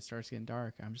 like, it starts getting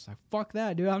dark, I'm just like, fuck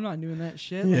that, dude. I'm not doing that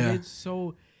shit. Yeah. Like, it's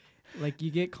so, like,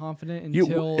 you get confident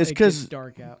until it gets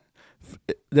dark out.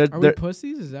 Are we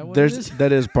pussies? Is that what it is?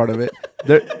 That is part of it.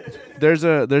 There's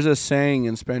a saying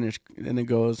in Spanish, and it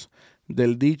goes,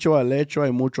 del dicho al hecho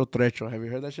hay mucho trecho. Have you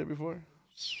heard that shit before?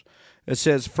 It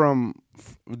says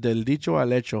del dicho al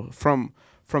hecho.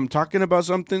 From talking about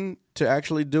something to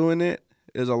actually doing it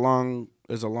is a long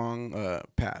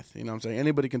path. You know what I'm saying?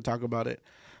 Anybody can talk about it,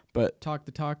 but talk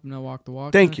the talk, no walk the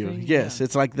walk. Thank you. Yes, yeah.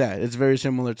 It's like that. It's very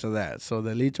similar to that. So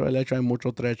del dicho al hecho hay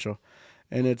mucho trecho.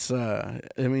 And it's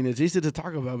it's easy to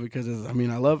talk about because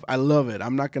I love it.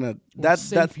 I'm not gonna. That's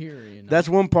here, you know? That's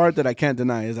one part that I can't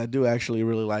deny is I do actually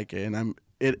really like it, and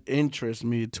it interests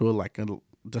me to a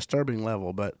disturbing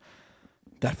level. But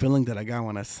that feeling that I got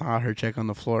when I saw her check on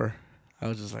the floor, I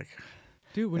was just like,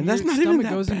 dude, when your stomach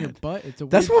goes in your butt, it's a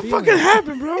weird That's what feeling. fucking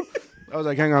happened, bro. I was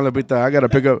like, hang on, Lupita, I gotta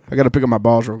pick up my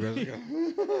balls real quick.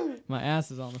 My ass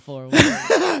is on the floor.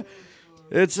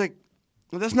 It's like.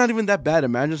 Well, that's not even that bad.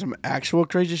 Imagine some actual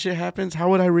crazy shit happens.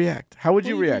 How would I react? How would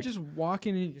you react? Just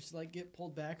walking and just like get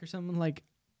pulled back or something. Like,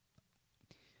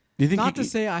 you think not to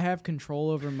say I have control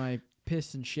over my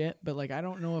piss and shit, but like I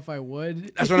don't know if I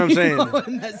would. That's what I'm saying.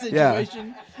 In that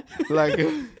situation, like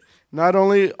not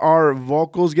only are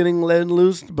vocals getting let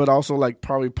loose, but also like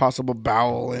probably possible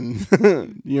bowel and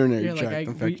urinary tract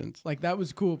infections. That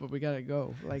was cool, but we gotta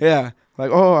go. Like, yeah.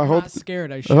 Like, oh, I hope. Not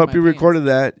scared. I hope you recorded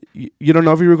that. You don't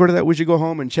know if you recorded that. We should go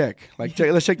home and check. Like,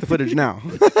 let's check the footage now.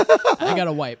 I got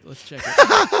a wipe. Let's check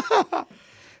it.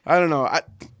 I don't know.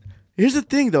 Here's the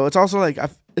thing, though. It's also like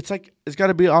it's got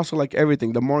to be also like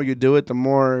everything. The more you do it, the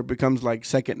more it becomes like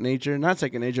second nature. Not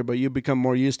second nature, but you become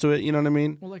more used to it. You know what I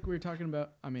mean? Well, like we were talking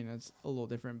about. I mean, it's a little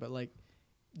different, but like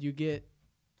you get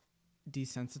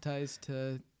desensitized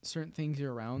to certain things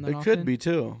you're around. It could be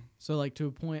too. So like to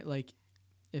a point, like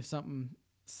if something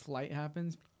slight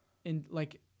happens, and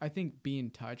like I think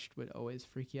being touched would always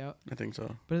freak you out. I think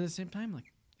so. But at the same time,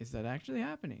 like, is that actually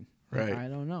happening? Like, Right. I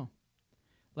don't know.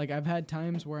 Like I've had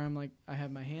times where I'm like, I have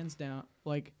my hands down.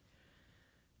 Like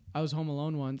I was home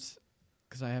alone once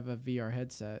because I have a VR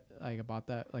headset. Like I bought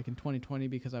that like in 2020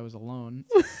 because I was alone,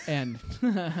 and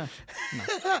no,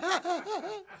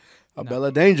 A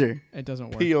Bella Danger. it doesn't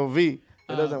work. POV.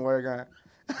 It doesn't work.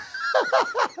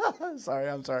 I'm sorry.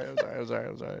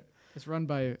 It's run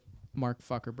by Mark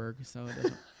Zuckerberg, so it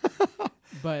doesn't.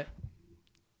 But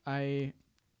I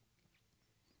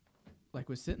like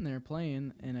was sitting there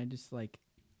playing, and I just like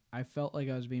I felt like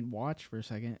I was being watched for a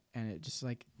second, and it just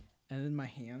like, and then my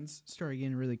hands started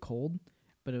getting really cold.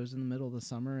 But it was in the middle of the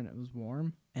summer, and it was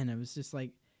warm, and it was just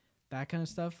like that kind of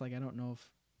stuff. Like I don't know if,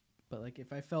 but like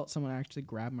if I felt someone actually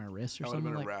grab my wrist or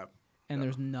something, like, and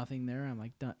there's nothing there, I'm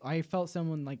like done. I felt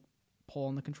someone like pull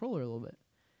on the controller a little bit,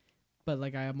 but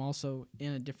like I am also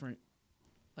in a different,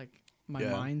 like my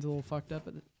mind's a little fucked up.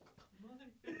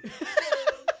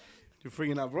 You're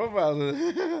freaking out profiles.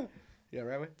 Yeah,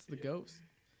 right. It's the ghost.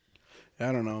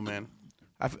 I don't know, man.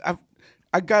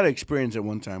 I gotta experience it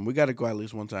one time. We gotta go at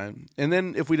least one time, and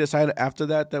then if we decide after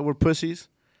that we're pussies,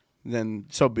 then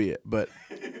so be it. But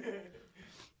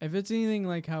if it's anything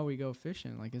like how we go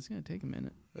fishing, like it's gonna take a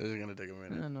minute. It's gonna take a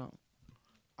minute. I don't know.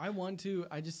 I want to.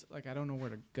 I just like I don't know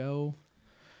where to go.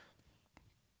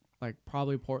 Like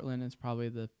probably Portland is probably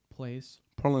the place.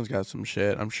 Portland's got some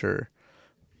shit, I'm sure.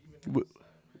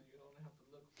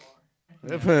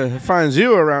 If it finds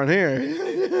you around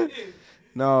here.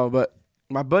 No, but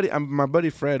my buddy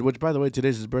Fred, which by the way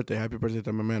today's his birthday. Happy birthday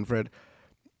to my man Fred.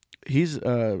 He's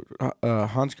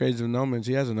Hans Crazy Nomans.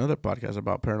 He has another podcast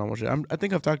about paranormal shit. I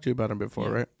think I've talked to you about him before,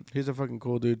 right? He's a fucking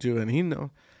cool dude too, and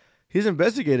he's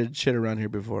investigated shit around here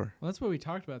before. Well, that's what we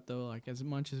talked about though. Like as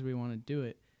much as we want to do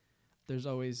it, there's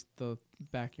always the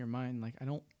back of your mind. Like I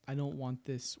don't want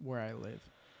this where I live.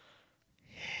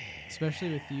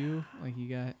 Especially with you, like you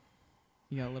got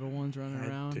little ones running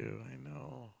around. I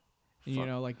know. And, you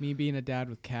know, like me being a dad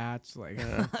with cats, like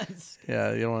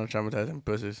yeah, you don't want to traumatize them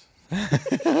pussies.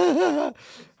 I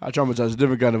traumatize a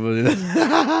different kind of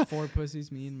pussy. 4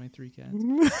 pussies, me and my 3 cats.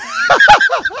 My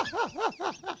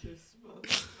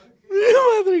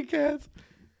 3 cats.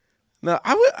 No,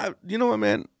 you know what,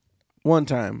 man? One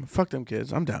time, fuck them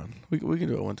kids. I'm down. We can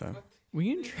do it one time.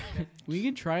 We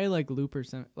can try like Loop or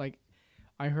something. Like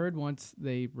I heard once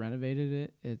they renovated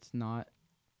it, it's not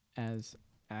as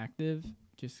active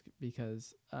just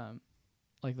because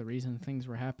like the reason things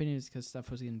were happening is because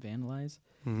stuff was getting vandalized.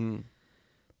 Mm-hmm.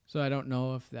 So I don't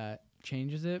know if that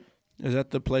changes it. Is that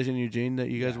the place in Eugene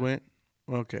that you guys went?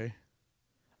 Okay.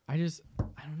 I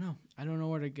don't know. I don't know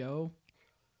where to go.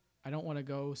 I don't want to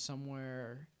go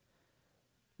somewhere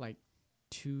like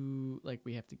too like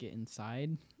we have to get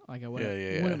inside. Like I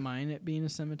wouldn't mind it being a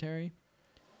cemetery.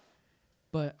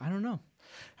 But I don't know.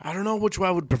 I don't know which way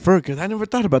I would prefer because I never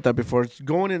thought about that before. It's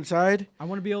going inside. I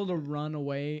want to be able to run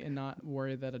away and not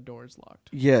worry that a door is locked.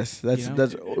 Yes, that's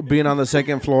being on the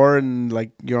second floor and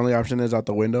like your only option is out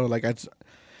the window. Like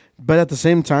but at the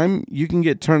same time, you can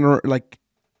get turned like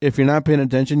if you're not paying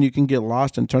attention, you can get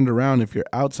lost and turned around if you're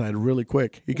outside really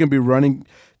quick. You can be running,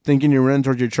 thinking you're running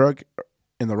towards your truck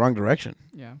in the wrong direction.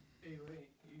 Yeah. Hey, wait,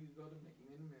 you go to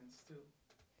McMiniman's too.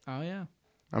 Oh yeah.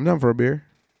 I'm down for a beer.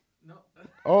 No.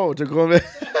 Oh, to go there.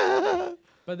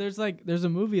 But there's a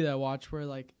movie that I watched where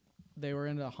like they were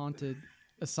in a haunted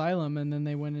asylum and then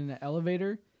they went in an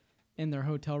elevator in their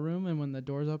hotel room and when the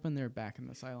doors open they're back in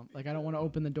the asylum. Like I don't want to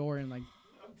open the door and like.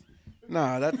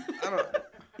 Nah, that I don't.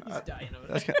 He's dying over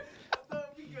That's there.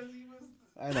 Because he was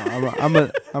I know.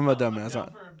 I'm a dumbass.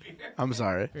 I'm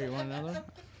sorry. Here, you want another?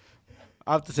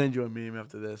 I'll have to send you a meme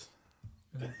after this.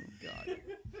 Oh, God.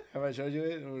 Have I showed you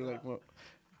it? Or like, what?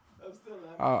 I'm still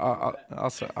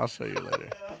laughing. I'll show you later.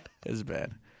 It's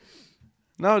bad.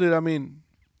 No, dude. I mean,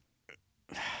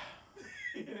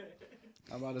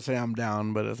 I'm about to say I'm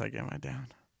down, but it's like, am I down?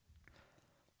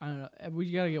 I don't know.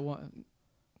 We gotta get one.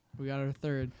 We got our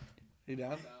third. You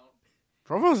down?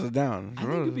 Provost is down. I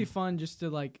think it'd be fun just to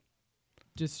like,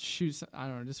 just shoot. I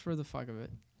don't know, just for the fuck of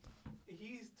it.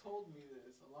 He's told me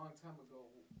this a long time ago.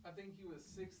 I think he was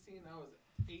 16. I was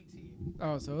 18.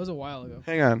 Oh, so it was a while ago.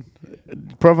 Hang on.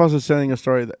 Provost is telling a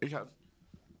story that. This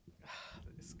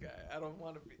guy, I don't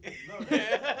want to be. You're not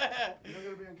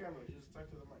gonna be on camera. Just talk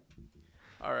to the mic.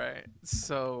 All right.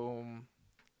 So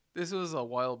this was a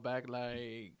while back.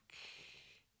 Like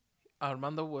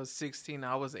Armando was 16.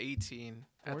 I was 18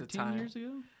 at the 14 time. years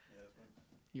ago?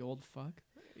 You old fuck.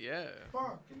 Yeah.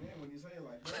 Fuck, and then when you say it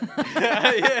like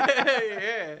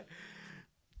that.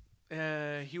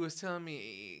 yeah. He was telling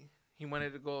me he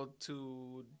wanted to go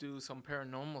to do some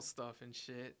paranormal stuff and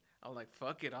shit. I was like,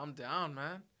 fuck it, I'm down,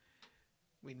 man.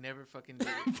 We never fucking did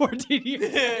it. 14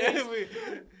 years.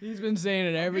 He's been saying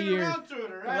it every year. Around to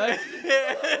it, all right?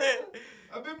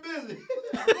 I've been busy.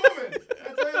 I'm moving.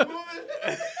 That's why I'm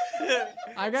moving.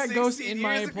 I got ghosts in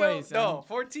my years ago? place. No,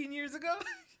 14 years ago?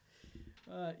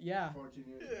 Yeah. 14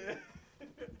 years.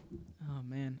 Oh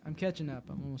man, I'm catching up.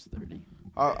 I'm almost 30.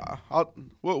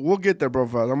 We'll get there, bro.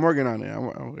 Fellas. I'm working on it.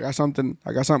 I got something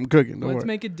cooking. Don't Let's worry.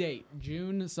 make a date.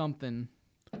 June something.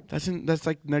 That's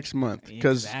like next month.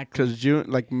 Because Exactly. June,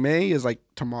 like May is like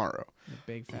tomorrow. You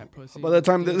big fat pussy. By the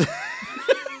time this.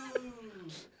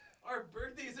 Our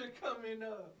birthdays are coming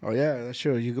up. Oh yeah, that's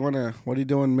true. What are you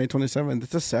doing May 27th?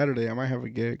 It's a Saturday. I might have a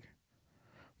gig.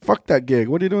 Fuck that gig.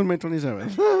 What are you doing May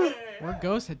 27th? We're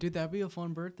ghosts. Dude, that'd be a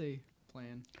fun birthday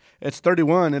plan. It's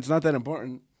 31. It's not that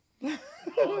important.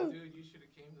 Oh, dude, you should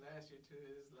have came last year to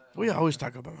his last. We always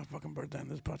talk about my fucking birthday on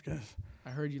this podcast.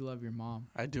 I heard you love your mom.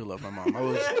 I do love my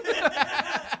mom.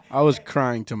 I was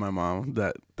crying to my mom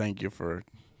that thank you for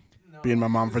being my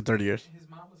mom for 30 years. His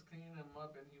mom was cleaning him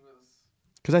up and he was...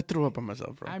 Because I threw up on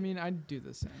myself, bro. I mean, I'd do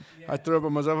the same. Yeah. I threw up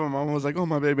on myself and my mom was like, oh,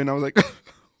 my baby. And I was like,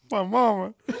 my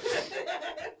mama.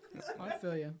 I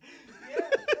feel you.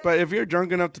 But if you're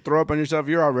drunk enough to throw up on yourself,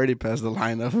 you're already past the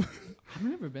line of I've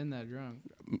never been that drunk.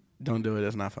 don't do it.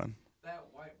 It's not fun. That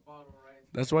white bottle right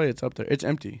That's why it's up there. It's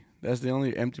empty. That's the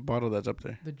only empty bottle that's up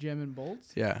there. The gem and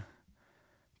bolts? Yeah.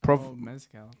 Oh,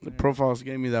 mezcal. The Profiles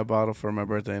gave me that bottle for my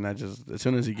birthday, and I just, as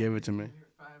soon as he gave it to me, here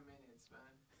 5 minutes, man.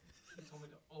 He told me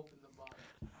to open the bottle.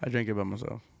 I drank it by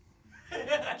myself.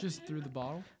 Just through the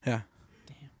bottle? Yeah.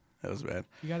 Damn. That was bad.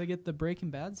 You got to get the Breaking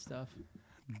Bad stuff.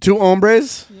 2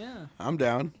 hombres? Yeah. I'm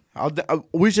down.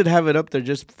 We should have it up there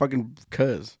just fucking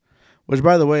cuz. Which,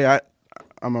 by the way,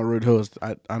 I'm a rude host.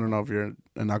 I don't know if you're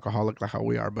an alcoholic like how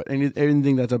we are, but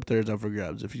anything that's up there is up for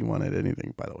grabs if you wanted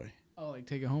anything, by the way. Oh, like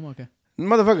take it home? Okay.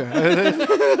 Motherfucker.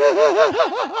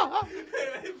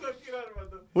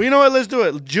 Well, you know what? Let's do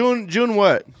it. June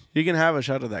what? You can have a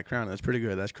shot of that Crown. That's pretty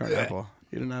good. That's Crown Apple.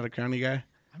 You're not a Crowny guy?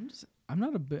 I'm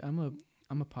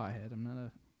a pothead. I'm not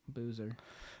a boozer.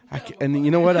 And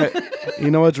you know what?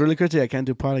 You know what's really crazy? I can't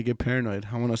do pot. I get paranoid.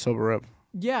 I want to sober up.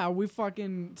 Yeah, we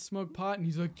fucking smoke pot, and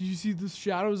he's like, "Did you see the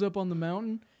shadows up on the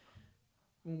mountain?"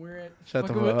 When we're at Shut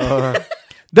the fucking fuck up.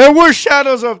 There were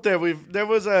shadows up there. There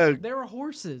was a There were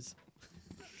horses.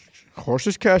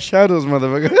 horses cast shadows,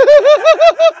 motherfucker.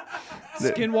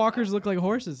 Skinwalkers look like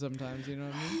horses sometimes. You know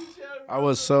what I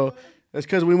mean? It's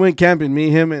because we went camping. Me,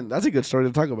 him, and that's a good story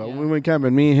to talk about. Yeah. We went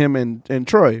camping. Me, him, and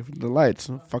Troy. The lights.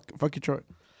 Fuck you, Troy.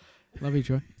 Love you,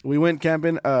 Troy. We went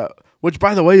camping. Which,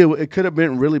 by the way, it could have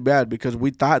been really bad because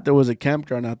we thought there was a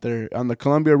campground out there on the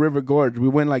Columbia River Gorge. We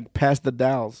went like past the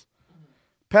Dalles.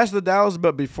 Past the Dalles,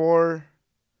 but before.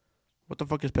 What the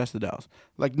fuck is past the Dalles?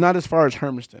 Like not as far as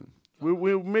Hermiston.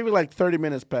 We maybe like 30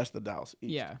 minutes past the Dalles.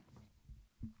 East. Yeah.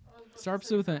 Starts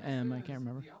with an M. I can't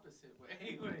remember.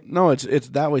 No, it's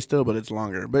that way still, but it's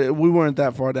longer. But we weren't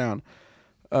that far down.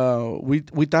 We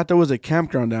thought there was a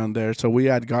campground down there, so we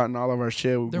had gotten all of our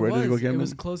shit There ready to go was. It camping.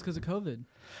 was closed because of COVID.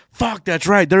 Fuck, that's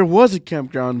right. There was a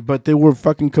campground, but they were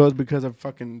fucking closed because of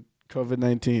fucking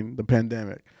COVID-19, the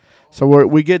pandemic. So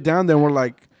we get down there and we're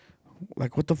like,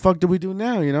 what the fuck do we do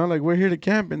now? You know, like we're here to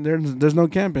camp and there's no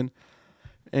camping.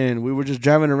 And we were just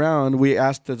driving around. We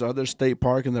asked this other state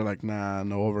park and they're like, nah,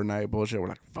 no overnight bullshit. We're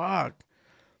like, fuck.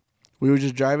 We were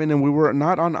just driving and we were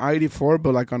not on I-84,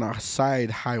 but like on a side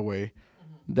highway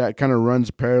that kind of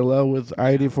runs parallel with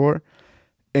I-84.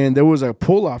 And there was a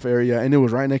pull-off area, and it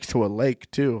was right next to a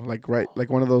lake, too. Like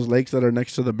one of those lakes that are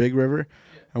next to the big river.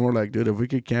 And we're like, dude, if we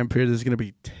could camp here, this is going to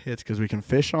be tits because we can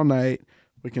fish all night.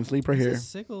 We can sleep right here. It's a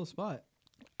sick little spot.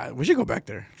 We should go back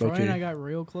there. Troy Okay. and I got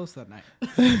real close that night.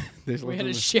 We had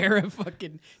to share a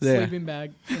fucking sleeping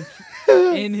bag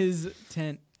in his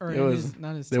tent. Or It was- his,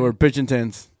 not his They tent. were pitching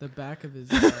tents. The back of his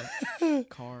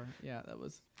car. Yeah, that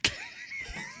was.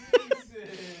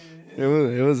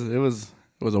 It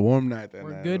was a warm night that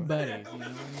We're night. good buddies. You know?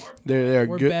 They're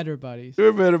We're good. better buddies.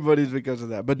 We're better buddies because of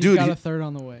that. But He's dude, got a third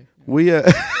on the way. we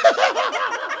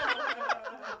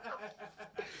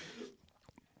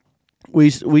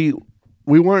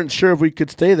we weren't sure if we could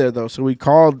stay there though, so we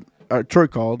called. Troy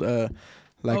called.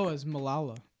 Like, oh, it's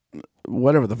Malala.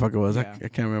 Whatever the fuck it was. Yeah. I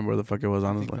can't remember what the fuck it was I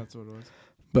think honestly. that's what it was.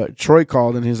 But Troy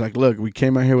called and he's like, look, we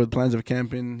came out here with plans of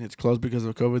camping. It's closed because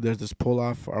of COVID. There's this pull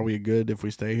off. Are we good if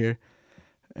we stay here?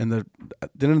 And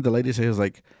didn't the lady say, it was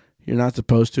like, you're not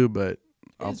supposed to, but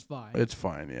It's fine. it's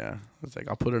fine, yeah. It's like,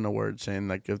 I'll put in a word saying,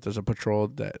 like, if there's a patrol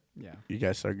that Yeah. you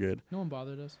guys are good. No one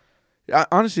bothered us.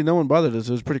 Honestly, no one bothered us.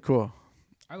 It was pretty cool.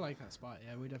 I like that spot.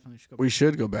 Yeah, we definitely should go. We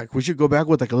should go back. We should go back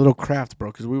with, like, a little craft,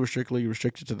 bro, because we were strictly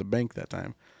restricted to the bank that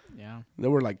time. Yeah. There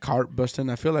were, like, cart busting.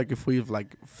 I feel like if we've,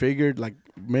 like,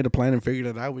 made a plan and figured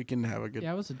it out, we can have a good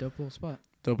Yeah, it was a dope little spot.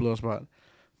 spot.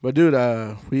 But, dude,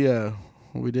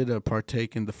 we did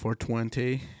partake in the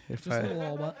 420. Just a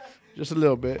little bit. Just a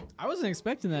little bit. I wasn't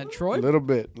expecting that. Troy. Little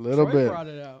bit. Troy brought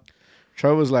it out.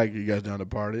 Troy was like, you guys down to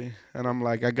party? And I'm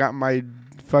like, I got my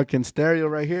fucking stereo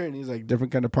right here. And he's like,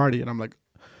 different kind of party. And I'm like,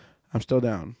 I'm still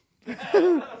down.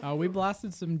 We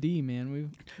blasted some D,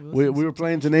 man. We were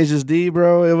playing Tenacious D,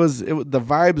 bro. It was the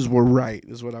vibes were right,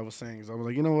 is what I was saying. So I was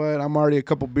like, you know what? I'm already a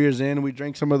couple beers in. We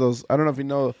drank some of those. I don't know if you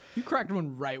know. You cracked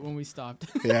one right when we stopped.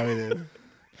 Yeah, we did.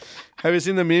 Have you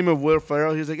seen the meme of Will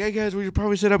Ferrell? He's like, hey, guys, we should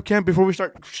probably set up camp before we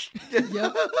start.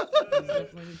 Yep.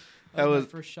 That was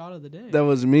my first shot of the day. That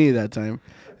was me that time.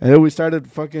 And then we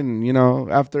started fucking,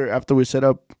 after we set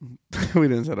up, we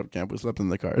didn't set up camp. We slept in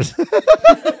the cars.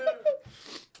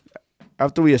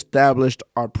 After we established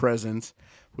our presence,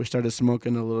 we started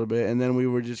smoking a little bit. And then we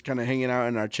were just kind of hanging out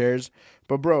in our chairs.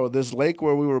 But, bro, this lake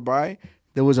where we were by,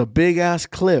 there was a big-ass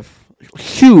cliff.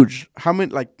 Huge. How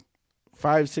many, like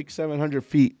 500, 600, 700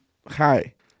 feet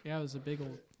high. Yeah, it was a big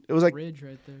old It was like ridge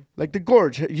right there. Like the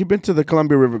gorge. You've been to the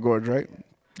Columbia River Gorge, right?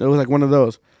 It was like one of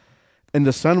those. And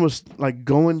the sun was like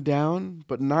going down,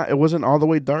 but it wasn't all the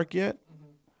way dark yet.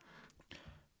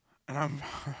 And I'm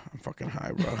fucking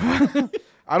high, bro.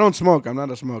 I don't smoke. I'm not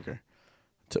a smoker.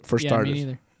 For starters. Me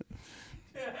neither.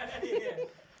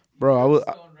 Bro, I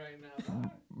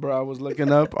was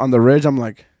looking up on the ridge. I'm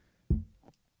like,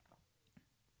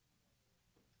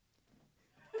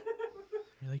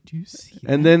 you're like, do you see?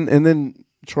 And then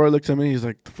Troy looks at me. He's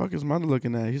like, "The fuck is Mondo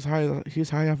looking at? He's high. He's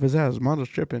high off his ass. Mondo's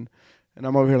tripping." And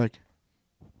I'm over here like,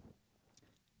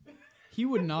 he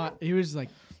would not. He was like,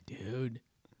 dude.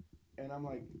 And I'm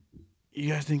like, "You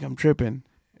guys think I'm tripping?"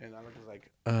 And Alec was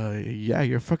like, yeah,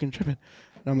 you're fucking tripping."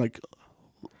 And I'm like,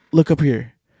 "Look up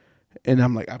here." And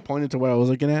I'm like, I pointed to what I was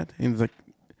looking at, and he's like,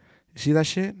 "You see that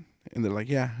shit?" And they're like,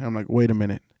 "Yeah." And I'm like, "Wait a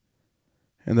minute."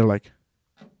 And they're like,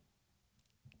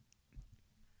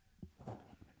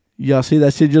 "Y'all see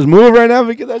that shit just move right now?"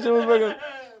 Because that shit was fucking,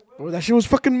 bro, that shit was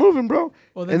fucking moving, bro.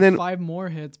 Well, then 5 more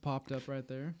heads popped up right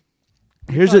there.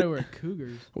 Here's it. Were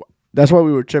cougars. That's why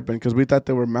we were tripping, because we thought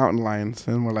they were mountain lions,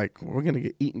 and we're like, we're gonna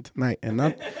get eaten tonight, and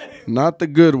not the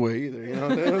good way either,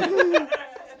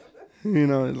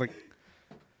 it's like.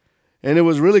 And it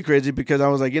was really crazy because I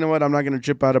was like, you know what? I'm not going to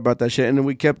trip out about that shit. And then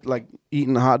we kept, like,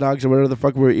 eating hot dogs or whatever the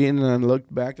fuck we were eating. And I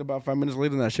looked back about 5 minutes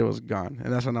later, and that shit was gone.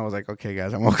 And that's when I was like, okay,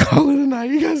 guys, I'm going to call it a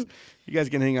night. You guys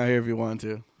can hang out here if you want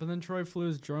to. But then Troy flew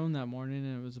his drone that morning,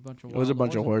 and it was a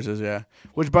bunch of horses, yeah.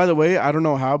 Which, by the way, I don't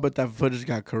know how, but that footage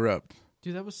got corrupt.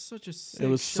 Dude, that was such a sick It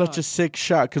was shot. such a sick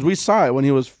shot. Because we saw it when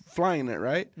he was flying it,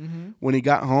 right? Mm-hmm. When he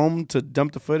got home to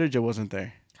dump the footage, it wasn't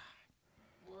there.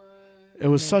 It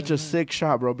was such a sick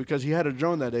shot, bro, because he had a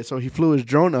drone that day. So he flew his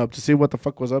drone up to see what the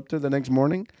fuck was up there the next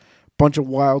morning. Bunch of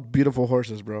wild, beautiful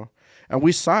horses, bro. And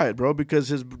we saw it, bro, because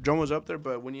his drone was up there.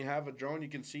 But when you have a drone, you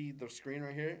can see the screen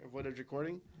right here of what it's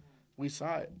recording. We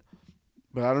saw it.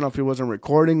 But I don't know if he wasn't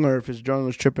recording or if his drone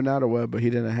was tripping out or what, but he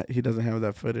doesn't have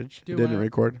that footage. Dude, he didn't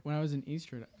record. When I was in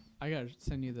Eastern, I got to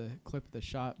send you the clip of the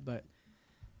shot, but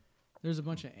there's a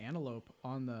bunch of antelope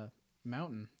on the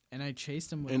mountain, and I chased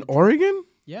them with In Oregon?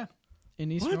 Yeah. In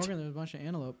Eastern Oregon, there was a bunch of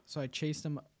antelope. So I chased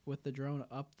them with the drone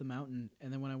up the mountain.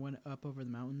 And then when I went up over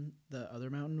the mountain, the other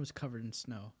mountain was covered in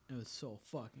snow. It was so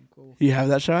fucking cool. You have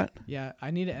that shot? Yeah, I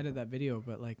need to edit that video,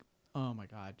 but like, oh my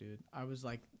God, dude. I was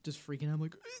like just freaking out. I'm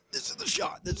like, this is the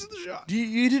shot. This is the shot.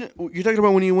 You're talking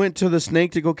about when you went to the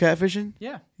Snake to go catfishing?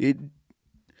 Yeah.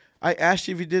 I asked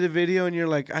you if you did a video, and you're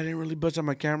like, I didn't really bust out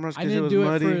my cameras because it was do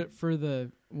muddy. it for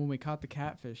the when we caught the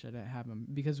catfish. I didn't have them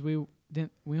because we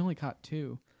only caught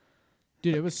 2.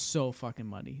 Dude, it was so fucking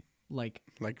muddy. Like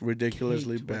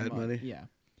ridiculously bad muddy. Yeah.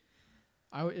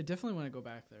 I definitely want to go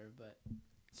back there, but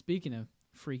speaking of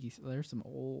freaky, there's some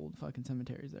old fucking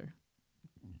cemeteries there.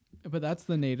 But that's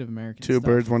the Native American 2 stuff.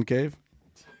 birds, 1 cave?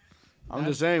 I'm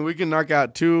just saying, we can knock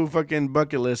out 2 fucking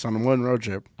bucket lists on 1 road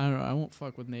trip. I don't know. I won't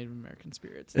fuck with Native American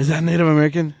spirits. Is that Native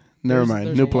American? Never mind.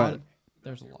 There's New a plan. lot.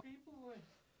 There's a lot.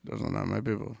 Those are not my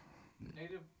people. Native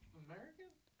American?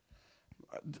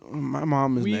 My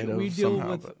mom is Native we deal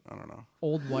somehow, with but I don't know.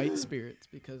 old white spirits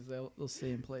because they'll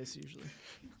stay in place usually.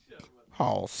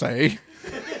 I'll say.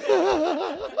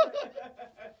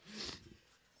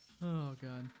 Oh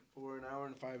God. We're an hour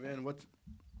and 5 in. What's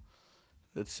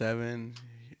it's 7?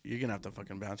 You're gonna have to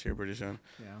fucking bounce here pretty soon.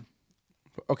 Yeah.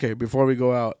 Okay, before we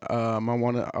go out, I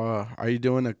wanna. Are you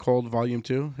doing a Cold Volume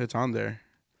 2? It's on there.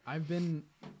 I've been.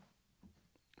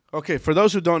 Okay, for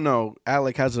those who don't know,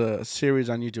 Alec has a series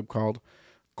on YouTube called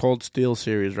Cold Steel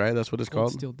Series, right? That's what it's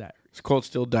called. Still Diaries. It's Cold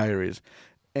Steel Diaries.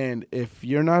 And if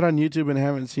you're not on YouTube and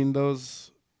haven't seen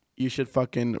those, you should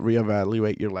fucking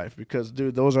reevaluate your life because,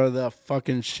 dude, those are the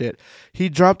fucking shit. He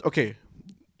dropped. Okay,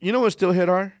 you know what steelhead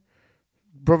are?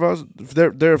 Brovos,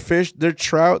 they're fish, they're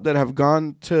trout that have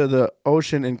gone to the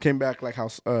ocean and came back like how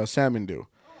salmon do.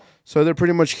 So they're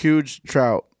pretty much huge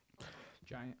trout.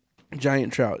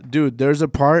 Giant trout. Dude, there's a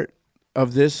part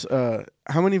of this.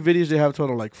 How many videos do you have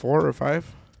total? Like 4 or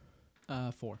 5?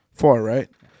 4. 4, right?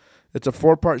 Yeah. It's a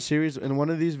 4-part series. In one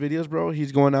of these videos, bro,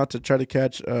 he's going out to try to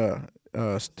catch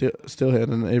steelhead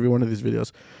in every one of these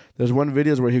videos. There's one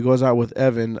videos where he goes out with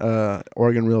Evan,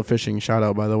 Oregon Reel Fishing. Shout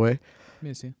out, by the way.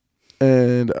 Miss you.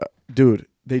 And dude,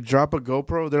 they drop a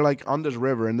GoPro. They're like on this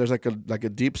river, and there's like a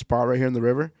deep spot right here in the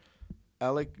river.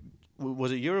 Alec,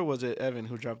 was it you or was it Evan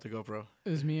who dropped the GoPro? It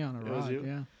was me on a rod.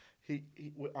 Yeah. He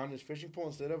on his fishing pole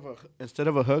instead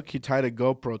of a hook, he tied a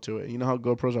GoPro to it. You know how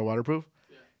GoPros are waterproof?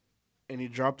 Yeah. And he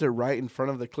dropped it right in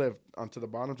front of the cliff onto the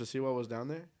bottom to see what was down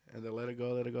there, and they let it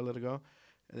go, and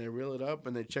they reel it up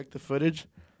and they check the footage.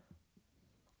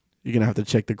 You're gonna have to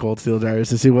check the Cold Steel Diaries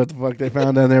to see what the fuck they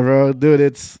found down there, bro. Dude,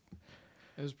 it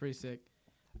was pretty sick.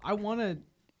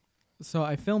 So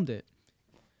I filmed it,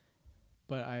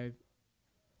 but I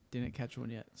didn't catch one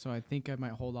yet. So I think I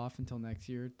might hold off until next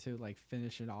year to like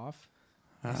finish it off.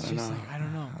 I don't know. I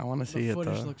don't know. I want to see it though. The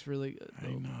footage looks really good.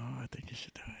 I know. I think you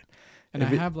should do it. And I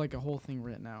have like a whole thing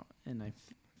written out, and I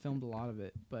filmed a lot of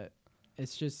it. But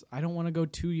it's just I don't want to go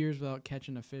 2 years without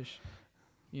catching a fish.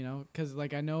 You know, because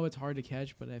like I know it's hard to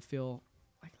catch, but I feel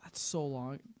like that's so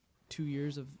long. 2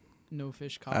 years of no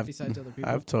fish caught besides other people.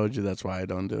 I've told you that's why I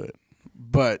don't do it,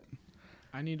 but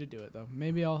I need to do it though.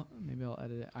 Maybe I'll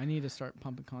edit it. I need to start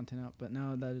pumping content out, but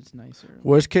now that it's nicer.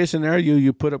 Worst case scenario,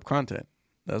 you put up content.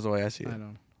 That's the way I see it. I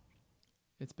know.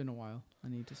 It's been a while. I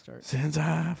need to start. Since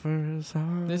I first saw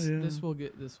you. This will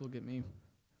get me.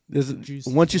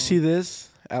 Once you see this,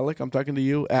 Alec, I'm talking to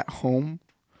you at home.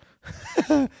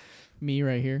 Me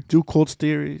right here. Do Cold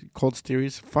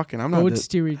Steeries. Fucking, I'm not.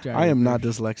 I am not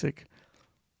dyslexic.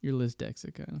 You're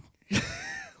dyslexic.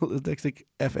 Dyslexic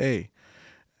FA.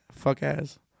 Fuck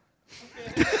ass.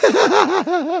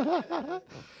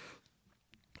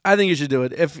 I think you should do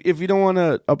it. If you don't want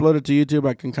to upload it to YouTube,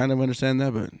 I can kind of understand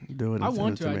that, but do it. I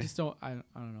want to. I just don't. I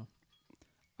don't know.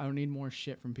 I don't need more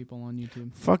shit from people on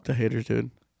YouTube. Fuck the haters,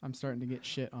 dude. I'm starting to get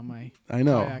shit on my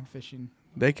kayak fishing.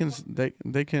 They can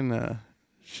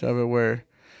shove it where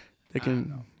they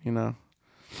can. You know.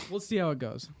 We'll see how it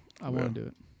goes. I want to do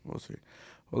it. We'll see.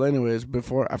 Well, anyways,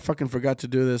 before I fucking forgot to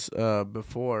do this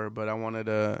before, but I wanted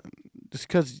to just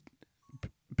because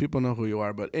people know who you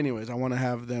are. But anyways, I want to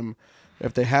have them,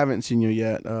 if they haven't seen you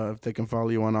yet, if they can follow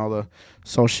you on all the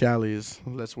socialities.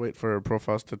 Let's wait for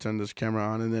profiles to turn this camera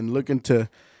on, and then look into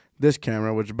this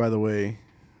camera, which by the way,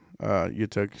 you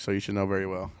took, so you should know very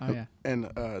well. Oh yeah.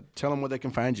 And tell them where they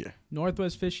can find you.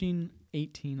 Northwest Fishing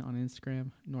 18 on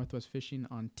Instagram, Northwest Fishing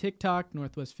on TikTok,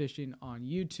 Northwest Fishing on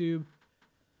YouTube.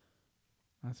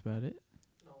 That's about it.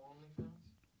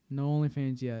 No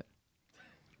OnlyFans yet.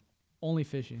 Only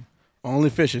fishing.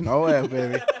 Only fishing. Oh, yeah,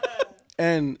 baby.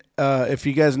 And if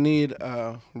you guys need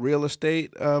real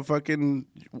estate fucking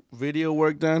video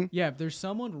work done. Yeah, if there's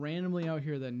someone randomly out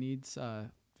here that needs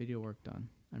video work done,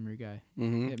 I'm your guy.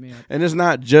 Mm-hmm. Hit me up. And it's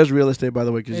not just real estate, by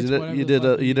the way, because you did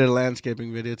a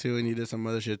landscaping video too, and you did some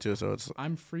other shit too. So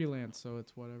I'm freelance, so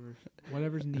it's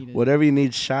whatever's needed. Whatever you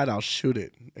need shot, I'll shoot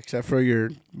it, except for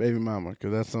your baby mama,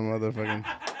 because that's some other fucking.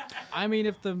 I mean,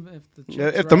 if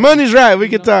the money's right, we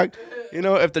can talk. You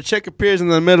know, if the check appears in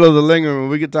the middle of the living room,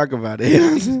 we can talk about it.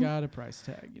 It's got a price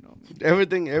tag, you know.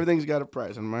 Everything's got a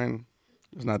price, and mine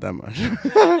is not that much.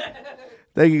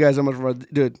 Thank you guys so much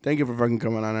thank you for fucking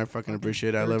coming on. I fucking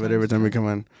appreciate it. I love it every time you come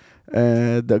on.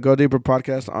 The Go Deeper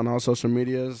podcast on all social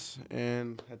medias.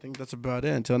 And I think that's about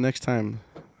it. Until next time.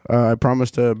 I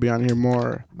promise to be on here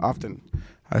more often.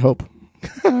 I hope.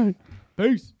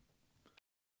 Peace.